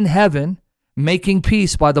and in heaven, making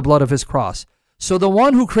peace by the blood of his cross. So the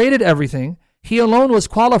one who created everything, he alone was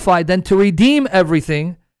qualified then to redeem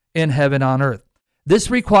everything in heaven on earth.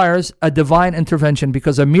 This requires a divine intervention,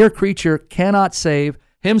 because a mere creature cannot save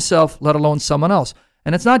himself, let alone someone else.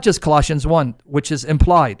 And it's not just Colossians 1, which is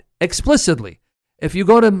implied explicitly. If you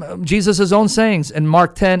go to Jesus' own sayings in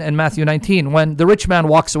Mark 10 and Matthew 19, when the rich man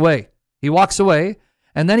walks away, he walks away,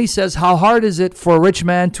 and then he says, how hard is it for a rich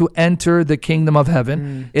man to enter the kingdom of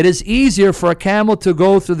heaven? It is easier for a camel to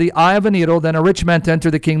go through the eye of a needle than a rich man to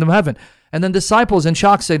enter the kingdom of heaven. And then disciples in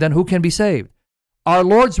shock say, then who can be saved? Our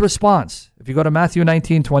Lord's response, if you go to Matthew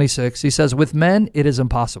 19, 26, he says, with men it is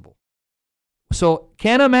impossible. So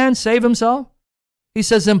can a man save himself? He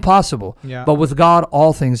says impossible. Yeah. But with God,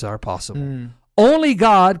 all things are possible. Only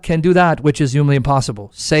God can do that which is humanly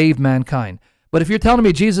impossible, save mankind. But if you're telling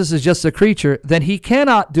me Jesus is just a creature, then he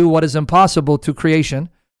cannot do what is impossible to creation,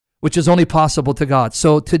 which is only possible to God.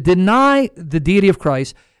 So to deny the deity of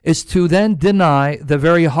Christ is to then deny the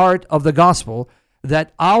very heart of the gospel,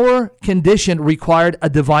 that our condition required a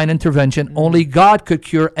divine intervention. Only God could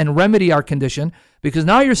cure and remedy our condition, because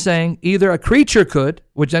now you're saying either a creature could,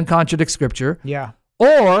 which then contradicts Scripture,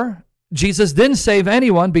 or Jesus didn't save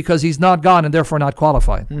anyone because he's not God and therefore not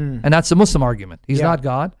qualified. And that's the Muslim argument. He's not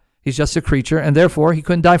God. He's just a creature, and therefore he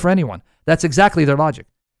couldn't die for anyone. That's exactly their logic.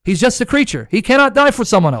 He's just a creature. He cannot die for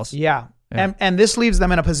someone else. Yeah. And this leaves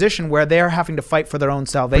them in a position where they're having to fight for their own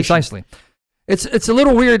salvation. Precisely. It's a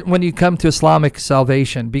little weird when you come to Islamic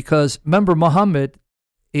salvation, because remember, Muhammad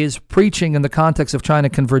is preaching in the context of trying to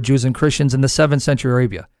convert Jews and Christians in the 7th century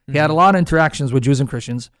Arabia. He had a lot of interactions with Jews and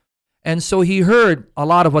Christians, and so he heard a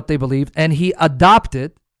lot of what they believed, and he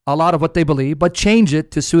adopted a lot of what they believed, but changed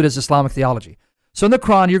it to suit his Islamic theology. So in the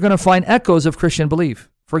Quran, you're going to find echoes of Christian belief.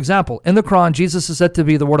 For example, in the Quran, Jesus is said to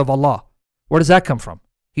be the word of Allah. Where does that come from?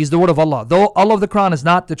 He's the word of Allah. Though Allah of the Quran is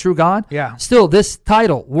not the true God, still this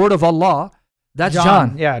title, word of Allah, that's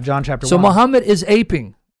John. Yeah, John chapter 1. So Muhammad is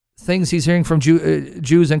aping things he's hearing from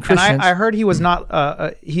Jews and Christians. And I heard he was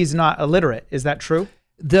not, he's not illiterate. Is that true?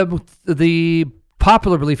 The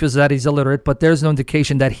popular belief is that he's illiterate, but there's no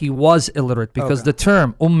indication that he was illiterate, because the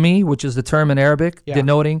term ummi, which is the term in Arabic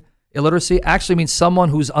denoting Illiteracy actually means someone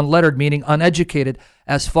who's unlettered, meaning uneducated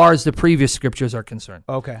as far as the previous scriptures are concerned.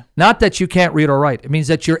 Okay. Not that you can't read or write. It means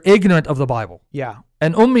that you're ignorant of the Bible. Yeah.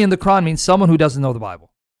 And ummi in the Quran means someone who doesn't know the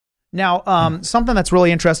Bible. Now, something that's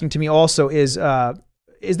really interesting to me also is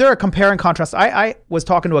there a compare and contrast? I was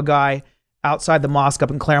talking to a guy outside the mosque up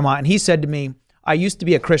in Claremont, and he said to me, I used to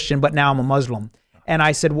be a Christian, but now I'm a Muslim. And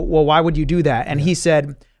I said, well, why would you do that? And he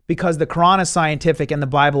said, because the Quran is scientific and the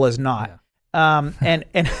Bible is not. Yeah.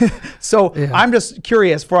 And so I'm just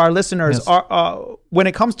curious for our listeners, when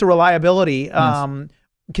it comes to reliability,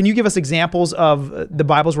 can you give us examples of the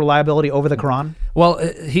Bible's reliability over the Quran? Well,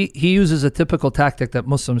 he uses a typical tactic that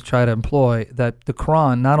Muslims try to employ, that the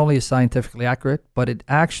Quran not only is scientifically accurate, but it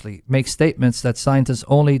actually makes statements that scientists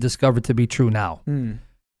only discovered to be true now.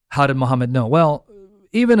 How did Muhammad know? Well,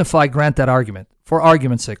 even if I grant that argument, for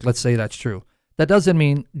argument's sake, let's say that's true. That doesn't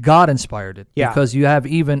mean God inspired it, because you have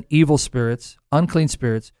even evil spirits, unclean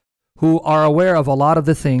spirits, who are aware of a lot of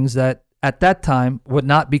the things that at that time would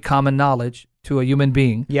not be common knowledge to a human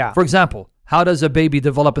being. Yeah. For example, how does a baby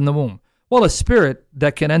develop in the womb? Well, a spirit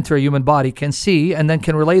that can enter a human body can see and then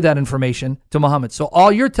can relay that information to Muhammad. So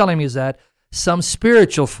all you're telling me is that some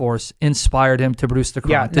spiritual force inspired him to produce the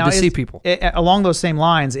Quran, to deceive people. Along those same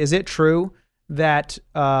lines, is it true that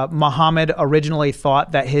Muhammad originally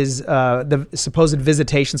thought that his the supposed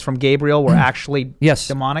visitations from Gabriel were actually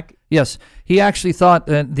demonic? Yes. He actually thought,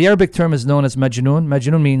 the Arabic term is known as majnun.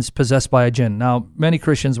 Majnun means possessed by a jinn. Now, many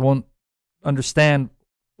Christians won't understand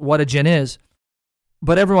what a jinn is,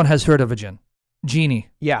 but everyone has heard of a jinn. Genie.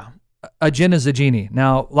 Yeah. A jinn is a genie.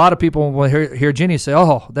 Now, a lot of people will hear genie say,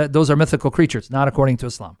 those are mythical creatures. Not according to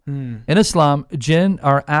Islam. In Islam, jinn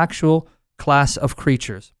are actual class of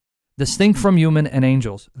creatures, distinct from human and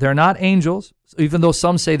angels. They're not angels, even though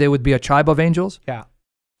some say they would be a tribe of angels. Yeah.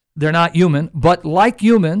 They're not human, but like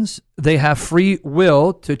humans, they have free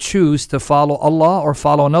will to choose to follow Allah or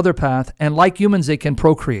follow another path. And like humans, they can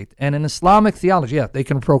procreate. And in Islamic theology, they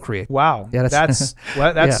can procreate. Wow. Yeah, that's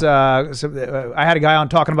I had a guy on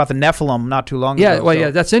talking about the Nephilim not too long ago.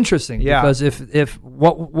 Well, that's interesting. Yeah. Because if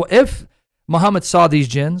Muhammad saw these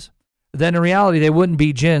jinns, then in reality, they wouldn't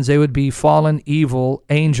be jinns. They would be fallen, evil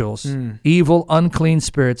angels, evil, unclean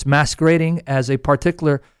spirits masquerading as a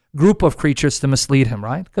particular group of creatures to mislead him,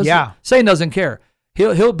 right? Because Satan doesn't care.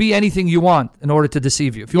 He'll be anything you want in order to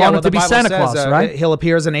deceive you. If you want him to be Santa Claus, right? He'll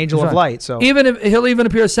appear as an angel of light. So he'll even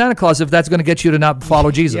appear as Santa Claus if that's going to get you to not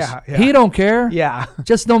follow Jesus. He don't care. Yeah.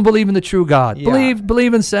 Just don't believe in the true God. Yeah.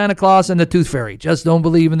 Believe in Santa Claus and the Tooth Fairy. Just don't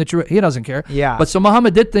believe in the true. He doesn't care. Yeah. But so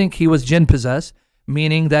Muhammad did think he was jinn possessed,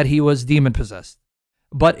 meaning that he was demon possessed.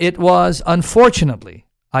 But it was, unfortunately,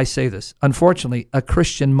 I say this, unfortunately, a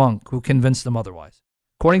Christian monk who convinced him otherwise.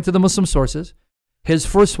 According to the Muslim sources, his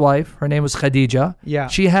first wife, her name was Khadija. Yeah.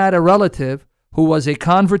 She had a relative who was a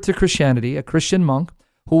convert to Christianity, a Christian monk,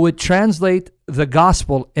 who would translate the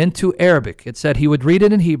gospel into Arabic. It said he would read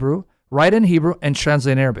it in Hebrew, write in Hebrew, and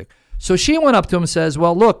translate in Arabic. So she went up to him and says,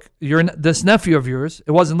 well, look, this nephew of yours,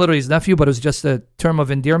 it wasn't literally his nephew, but it was just a term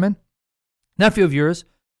of endearment. Nephew of yours,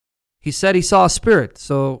 he said he saw a spirit.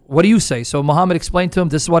 So what do you say? So Muhammad explained to him,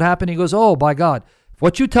 this is what happened. He goes, oh, by God, if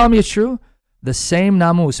what you tell me is true, the same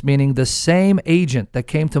namus, meaning the same agent that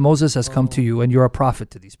came to Moses has come to you, and you're a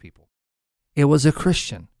prophet to these people. It was a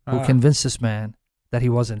Christian who convinced this man that he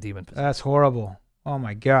wasn't demon possessed. That's horrible. Oh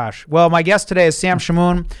my gosh. Well, my guest today is Sam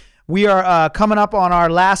Shamoun. We are coming up on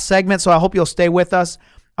our last segment, so I hope you'll stay with us.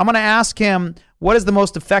 I'm going to ask him what is the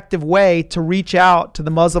most effective way to reach out to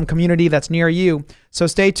the Muslim community that's near you. So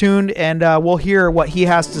stay tuned, and we'll hear what he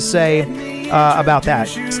has to say about that.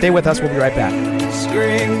 Stay with us. We'll be right back.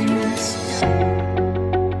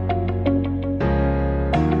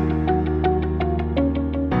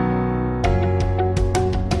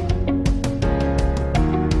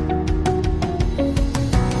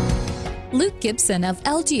 Luke Gibson of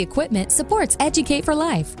LG Equipment supports Educate for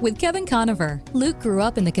Life with Kevin Conover. Luke grew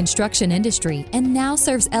up in the construction industry and now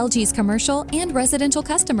serves LG's commercial and residential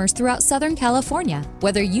customers throughout Southern California.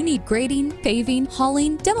 Whether you need grading, paving,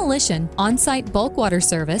 hauling, demolition, on-site bulk water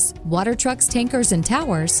service, water trucks, tankers, and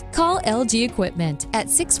towers, call LG Equipment at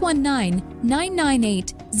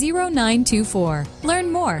 619-998-0924.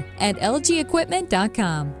 Learn more at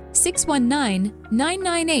lgequipment.com. 619-998-0924.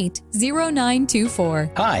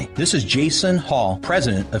 866-577-2473-998-0924. Hi, this is Jason Hall,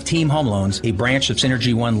 president of Team Home Loans, a branch of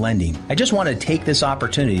Synergy One Lending. I just want to take this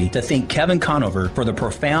opportunity to thank Kevin Conover for the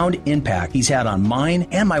profound impact he's had on mine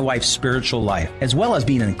and my wife's spiritual life, as well as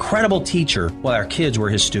being an incredible teacher while our kids were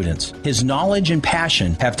his students. His knowledge and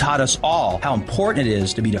passion have taught us all how important it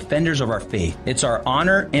is to be defenders of our faith. It's our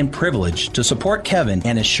honor and privilege to support Kevin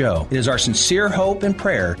and his show. It is our sincere hope and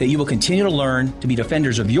prayer that you will continue to learn to be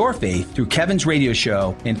defenders of your faith through Kevin's radio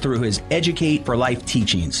show and through his Educate for Life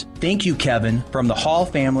teachings. Thank you, Kevin, from the Hall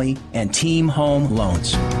family and Team Home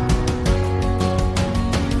Loans.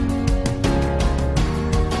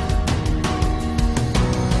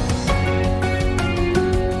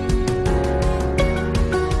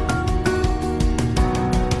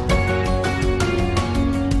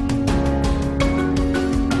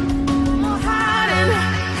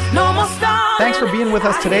 Thanks for being with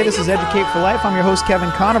us today. This is Educate for Life. I'm your host, Kevin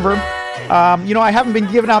Conover. I haven't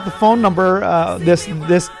been giving out the phone number this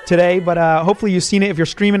today, but hopefully you've seen it. If you're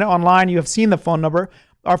streaming it online, you have seen the phone number.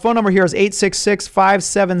 Our phone number here is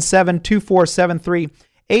 866-577-2473.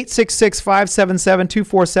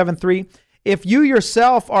 866-577-2473. If you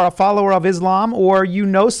yourself are a follower of Islam, or you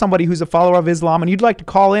know somebody who's a follower of Islam and you'd like to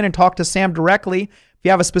call in and talk to Sam directly, if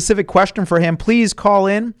you have a specific question for him, please call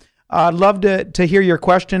in. I'd love to hear your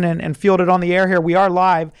question and field it on the air here. We are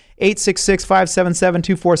live,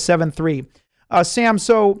 866-577-2473. Sam,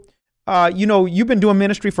 so, you've been doing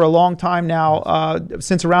ministry for a long time now,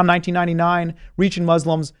 since around 1999, reaching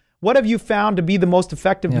Muslims. What have you found to be the most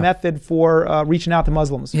effective method for reaching out to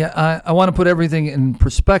Muslims? Yeah, I want to put everything in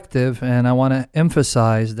perspective, and I want to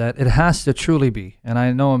emphasize that it has to truly be, and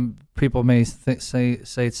I know people may say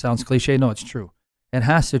it sounds cliche. No, it's true. It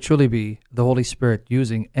has to truly be the Holy Spirit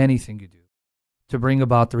using anything you do to bring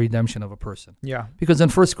about the redemption of a person. Yeah. Because in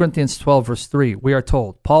 1 Corinthians 12, verse 3, we are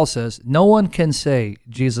told, Paul says, no one can say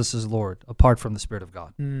Jesus is Lord apart from the Spirit of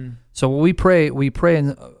God. So when we pray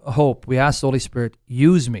in hope, we ask the Holy Spirit,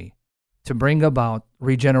 use me to bring about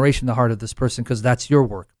regeneration in the heart of this person, because that's your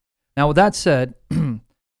work. Now, with that said,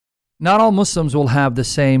 not all Muslims will have the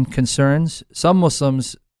same concerns. Some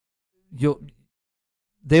Muslims,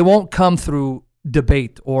 they won't come through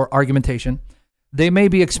debate or argumentation. They may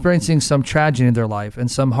be experiencing some tragedy in their life and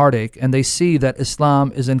some heartache, and they see that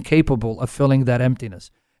Islam is incapable of filling that emptiness.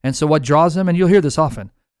 And so what draws them, and you'll hear this often,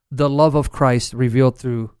 the love of Christ revealed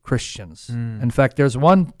through Christians. In fact, there's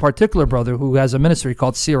one particular brother who has a ministry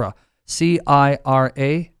called Cira,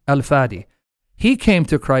 C-I-R-A, Al-Fadi. He came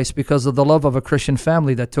to Christ because of the love of a Christian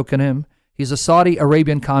family that took in him. He's a Saudi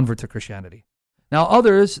Arabian convert to Christianity. Now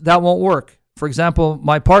others, that won't work. For example,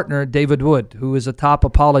 my partner, David Wood, who is a top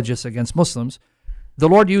apologist against Muslims, the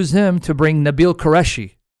Lord used him to bring Nabil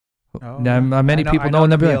Qureshi. Many people know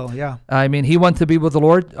Nabil. Yeah. I mean, he went to be with the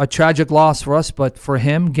Lord, a tragic loss for us, but for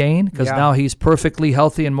him, gain, because now he's perfectly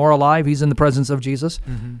healthy and more alive. He's in the presence of Jesus.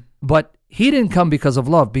 But he didn't come because of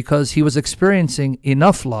love, because he was experiencing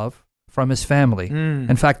enough love from his family.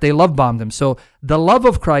 In fact, they love bombed him. So the love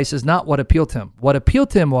of Christ is not what appealed to him. What appealed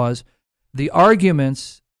to him was the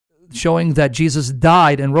arguments showing that Jesus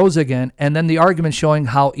died and rose again, and then the argument showing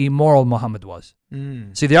how immoral Muhammad was.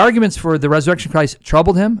 See, the arguments for the resurrection of Christ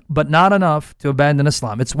troubled him, but not enough to abandon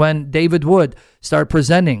Islam. It's when David Wood started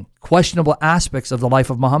presenting questionable aspects of the life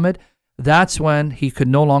of Muhammad, that's when he could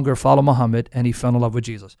no longer follow Muhammad, and he fell in love with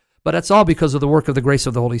Jesus. But that's all because of the work of the grace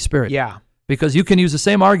of the Holy Spirit. Yeah. Because you can use the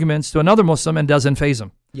same arguments to another Muslim and doesn't faze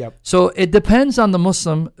him. Yep. So it depends on the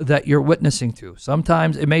Muslim that you're witnessing to.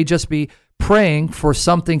 Sometimes it may just be praying for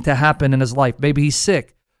something to happen in his life. Maybe he's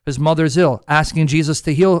sick, his mother's ill, asking Jesus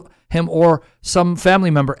to heal him or some family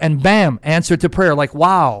member, and bam, answer to prayer. Like,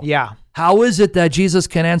 wow. Yeah. How is it that Jesus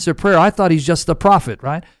can answer prayer? I thought he's just a prophet,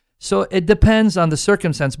 right? So it depends on the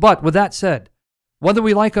circumstance. But with that said, whether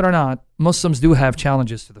we like it or not, Muslims do have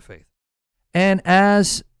challenges to the faith. And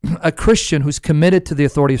as a Christian who's committed to the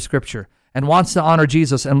authority of Scripture and wants to honor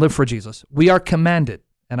Jesus and live for Jesus, we are commanded,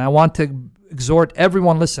 and I want to exhort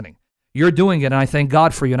everyone listening, you're doing it, and I thank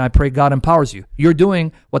God for you, and I pray God empowers you. You're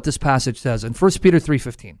doing what this passage says in 1 Peter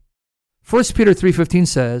 3:15. 1 Peter 3:15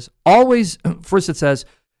 says, always, first it says,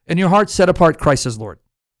 in your heart set apart Christ as Lord.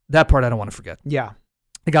 That part I don't want to forget. Yeah.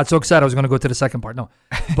 I got so excited I was going to go to the second part. No.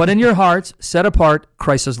 But in your hearts set apart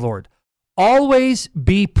Christ as Lord. Always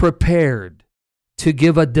be prepared to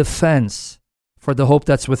give a defense for the hope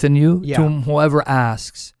that's within you to whoever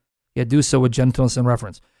asks. Yet do so with gentleness and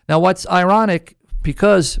reverence. Now what's ironic,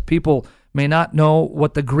 because people may not know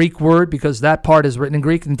what the Greek word, because that part is written in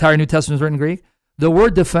Greek, the entire New Testament is written in Greek, the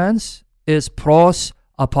word defense is pros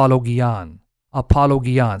apologian.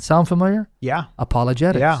 Apologian. Sound familiar? Yeah.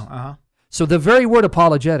 Apologetics. Yeah. So the very word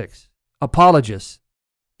apologetics, apologist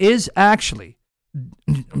is actually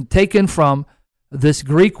taken from this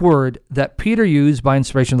Greek word that Peter used by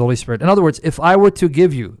inspiration of the Holy Spirit. In other words, if I were to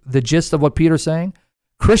give you the gist of what Peter's saying,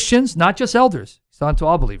 Christians, not just elders, he's talking to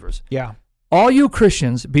all believers. Yeah. All you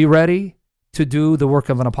Christians, be ready to do the work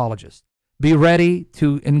of an apologist. Be ready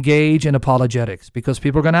to engage in apologetics because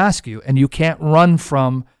people are going to ask you, and you can't run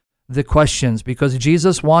from the questions because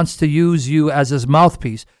Jesus wants to use you as his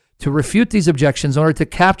mouthpiece to refute these objections in order to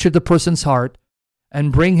capture the person's heart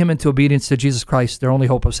and bring him into obedience to Jesus Christ, their only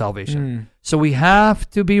hope of salvation. So we have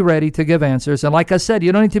to be ready to give answers. And like I said,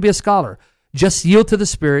 you don't need to be a scholar. Just yield to the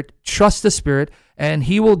Spirit, trust the Spirit, and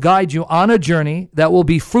he will guide you on a journey that will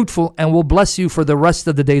be fruitful and will bless you for the rest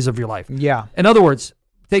of the days of your life. Yeah. In other words,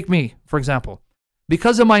 take me, for example.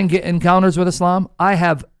 Because of my encounters with Islam, I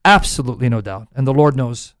have absolutely no doubt, and the Lord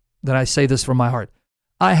knows that I say this from my heart,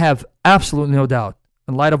 I have absolutely no doubt,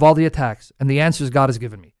 in light of all the attacks and the answers God has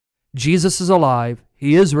given me, Jesus is alive,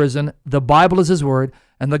 he is risen, the Bible is his word,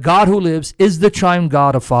 and the God who lives is the triune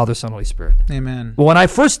God of Father, Son, Holy Spirit. Amen. But when I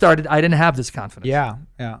first started, I didn't have this confidence.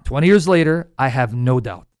 Yeah. 20 years later, I have no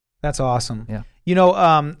doubt. That's awesome. Yeah. You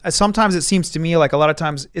know, sometimes it seems to me like a lot of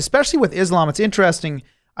times, especially with Islam, it's interesting.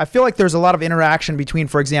 I feel like there's a lot of interaction between,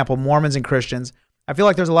 for example, Mormons and Christians. I feel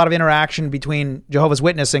like there's a lot of interaction between Jehovah's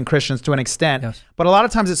Witnesses and Christians to an extent. Yes. But a lot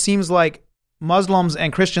of times it seems like Muslims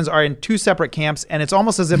and Christians are in two separate camps, and it's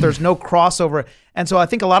almost as if there's no crossover. And so I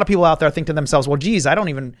think a lot of people out there think to themselves, well, geez, I don't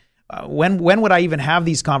even, when would I even have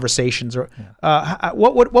these conversations? Or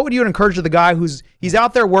what would you encourage to the guy he's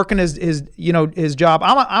out there working his job?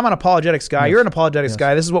 I'm an apologetics guy. You're an apologetics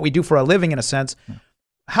guy. This is what we do for a living in a sense.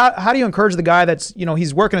 How do you encourage the guy that's,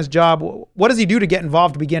 he's working his job? What does he do to get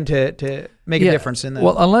involved to begin to make a difference in that?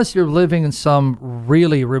 Well, unless you're living in some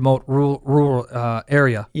really remote rural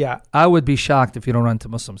area, I would be shocked if you don't run into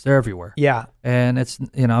Muslims. They're everywhere. Yeah. And it's,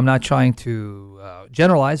 I'm not trying to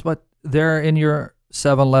generalize, but they're in your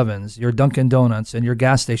 7-Elevens, your Dunkin' Donuts, and your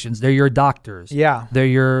gas stations. They're your doctors. Yeah. They're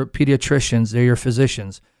your pediatricians. They're your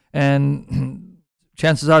physicians. And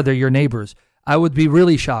chances are they're your neighbors. I would be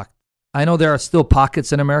really shocked. I know there are still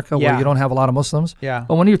pockets in America where you don't have a lot of Muslims. Yeah.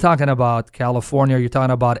 But when you're talking about California, you're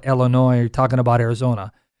talking about Illinois, you're talking about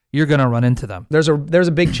Arizona, you're going to run into them. There's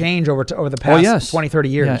a big change over the past 20, 30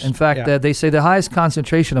 years. Yeah. In fact, they say the highest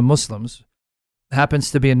concentration of Muslims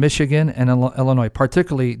happens to be in Michigan and Illinois,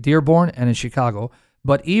 particularly Dearborn and in Chicago.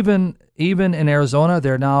 But even in Arizona,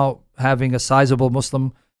 they're now having a sizable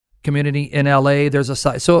Muslim community. In LA, there's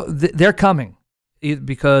so they're coming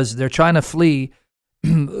because they're trying to flee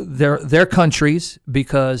their countries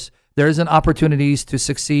because there isn't opportunities to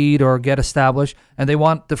succeed or get established, and they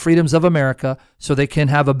want the freedoms of America so they can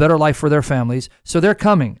have a better life for their families. So they're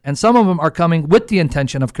coming, and some of them are coming with the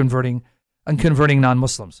intention of converting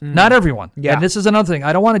non-Muslims. Not everyone. Yeah. And this is another thing.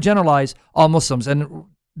 I don't want to generalize all Muslims. And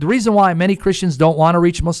the reason why many Christians don't want to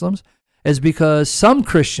reach Muslims is because some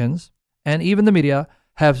Christians, and even the media,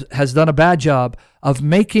 has done a bad job of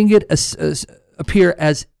making it appear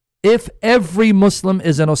as if every Muslim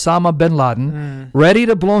is an Osama bin Laden, ready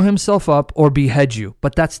to blow himself up or behead you.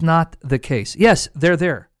 But that's not the case. Yes, they're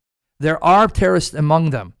there. There are terrorists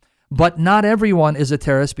among them. But not everyone is a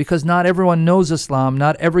terrorist because not everyone knows Islam.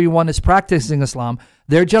 Not everyone is practicing Islam.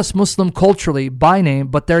 They're just Muslim culturally by name,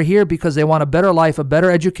 but they're here because they want a better life, a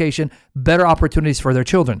better education, better opportunities for their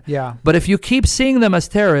children. Yeah. But if you keep seeing them as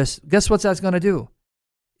terrorists, guess what that's going to do?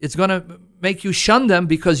 It's going to make you shun them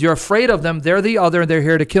because you're afraid of them. They're the other, and they're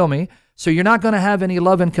here to kill me. So you're not going to have any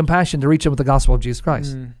love and compassion to reach them with the gospel of Jesus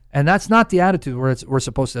Christ. And that's not the attitude we're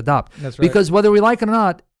supposed to adopt. That's right. Because whether we like it or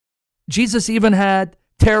not, Jesus even had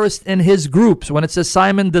terrorists in his groups. When it says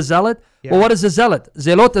Simon the Zealot, well, what is a zealot?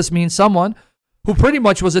 Zelotes means someone who pretty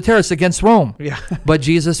much was a terrorist against Rome. Yeah. But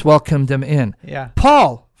Jesus welcomed him in. Yeah.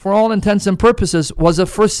 Paul, for all intents and purposes, was a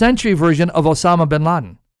first century version of Osama bin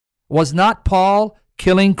Laden. Was not Paul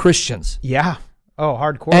killing Christians? Yeah. Oh,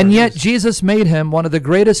 hardcore. And yet Jesus made him one of the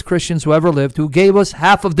greatest Christians who ever lived, who gave us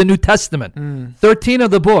half of the New Testament. 13 of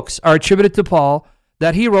the books are attributed to Paul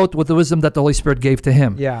that he wrote with the wisdom that the Holy Spirit gave to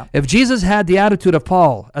him. Yeah. If Jesus had the attitude of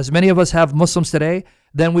Paul, as many of us have Muslims today,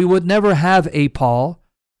 then we would never have a Paul,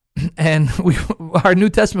 and our New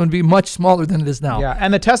Testament would be much smaller than it is now. Yeah,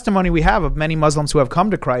 and the testimony we have of many Muslims who have come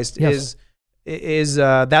to Christ is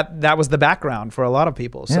that was the background for a lot of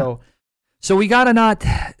people. So we got to not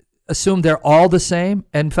assume they're all the same.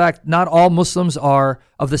 In fact, not all Muslims are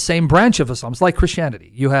of the same branch of Islam. It's like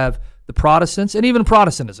Christianity. You have the Protestants, and even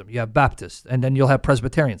Protestantism. You have Baptists, and then you'll have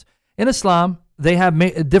Presbyterians. In Islam, they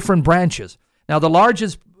have different branches. Now, the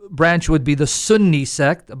largest branch would be the Sunni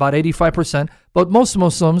sect, about 85%, but most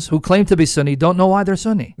Muslims who claim to be Sunni don't know why they're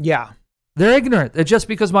Sunni. Yeah. They're ignorant. It's just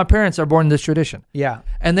because my parents are born in this tradition. Yeah.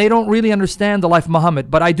 And they don't really understand the life of Muhammad.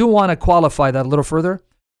 But I do want to qualify that a little further.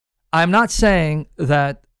 I'm not saying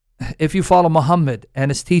that if you follow Muhammad and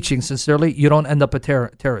his teaching sincerely, you don't end up a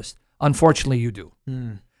terrorist. Unfortunately, you do.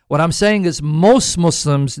 What I'm saying is most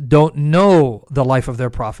Muslims don't know the life of their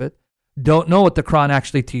prophet, don't know what the Quran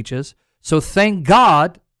actually teaches. So thank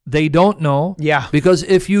God they don't know. Yeah. Because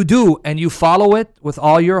if you do and you follow it with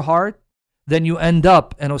all your heart, then you end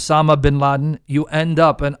up an Osama bin Laden, you end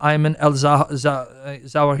up an Ayman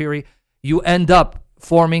al-Zawahiri, you end up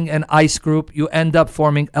forming an ICE group, you end up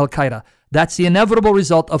forming Al-Qaeda. That's the inevitable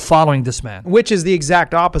result of following this man. Which is the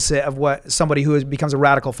exact opposite of what somebody who becomes a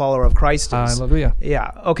radical follower of Christ is. Hallelujah.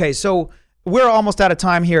 Yeah. Okay, so we're almost out of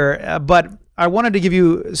time here, but I wanted to give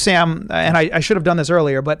you, Sam, and I should have done this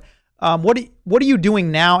earlier, but what are you doing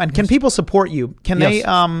now, and can people support you? Can they?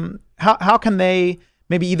 How can they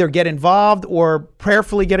maybe either get involved or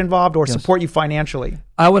prayerfully get involved or support you financially?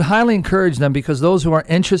 I would highly encourage them, because those who are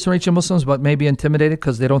interested in reaching Muslims but may be intimidated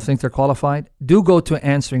because they don't think they're qualified, do go to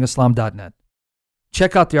answeringislam.net.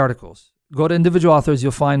 Check out the articles. Go to individual authors.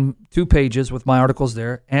 You'll find 2 pages with my articles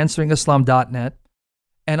there, answeringislam.net.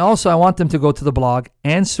 And also I want them to go to the blog,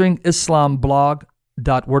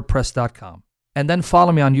 answeringislamblog.wordpress.com. And then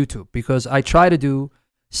follow me on YouTube, because I try to do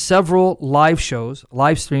several live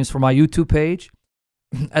streams for my YouTube page,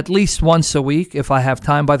 at least once a week if I have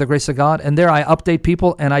time by the grace of God. And there I update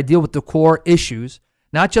people and I deal with the core issues,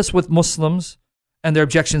 not just with Muslims and their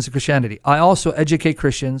objections to Christianity. I also educate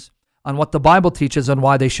Christians on what the Bible teaches and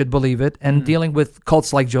why they should believe it, and dealing with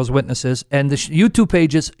cults like Jehovah's Witnesses. And the YouTube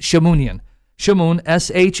page is Shamounian. Shamoun,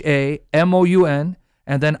 S-H-A-M-O-U-N,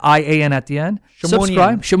 and then I-A-N at the end.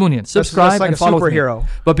 Subscribe, Shamounian. Subscribe that's like and follow a superhero. me.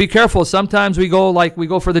 But be careful. Sometimes we go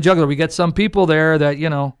for the jugular. We get some people there that,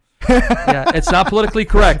 yeah, it's not politically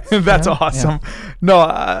correct. That's awesome. Yeah.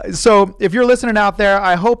 No, so if you're listening out there,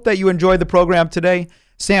 I hope that you enjoyed the program today.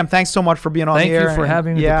 Sam, thanks so much for being on the air. Thank you for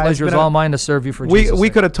having me. The pleasure is all mine to serve you for Jesus' We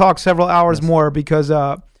sake. could have talked several hours more, because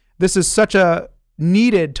this is such a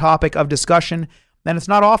needed topic of discussion, and it's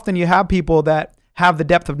not often you have people that have the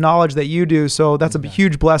depth of knowledge that you do. So that's a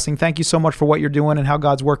huge blessing. Thank you so much for what you're doing and how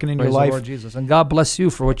God's working in your life. Praise the Lord Jesus. And God bless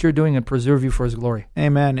you for what you're doing and preserve you for his glory.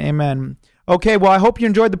 Amen. Amen. Okay, well, I hope you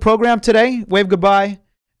enjoyed the program today. Wave goodbye.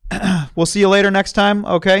 We'll see you later next time,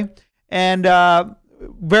 okay? And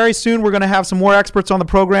very soon we're going to have some more experts on the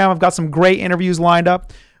program. I've got some great interviews lined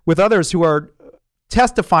up with others who are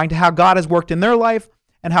testifying to how God has worked in their life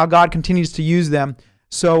and how God continues to use them.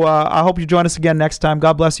 So I hope you join us again next time.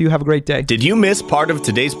 God bless you. Have a great day. Did you miss part of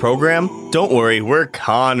today's program? Don't worry, we're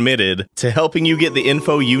committed to helping you get the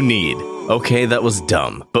info you need. Okay, that was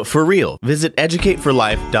dumb, but for real, visit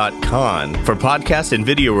educateforlife.com for podcast and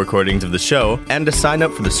video recordings of the show and to sign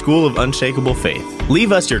up for the School of Unshakable Faith.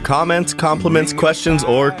 Leave us your comments, compliments, questions,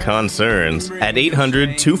 or concerns at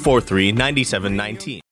 800-243-9719.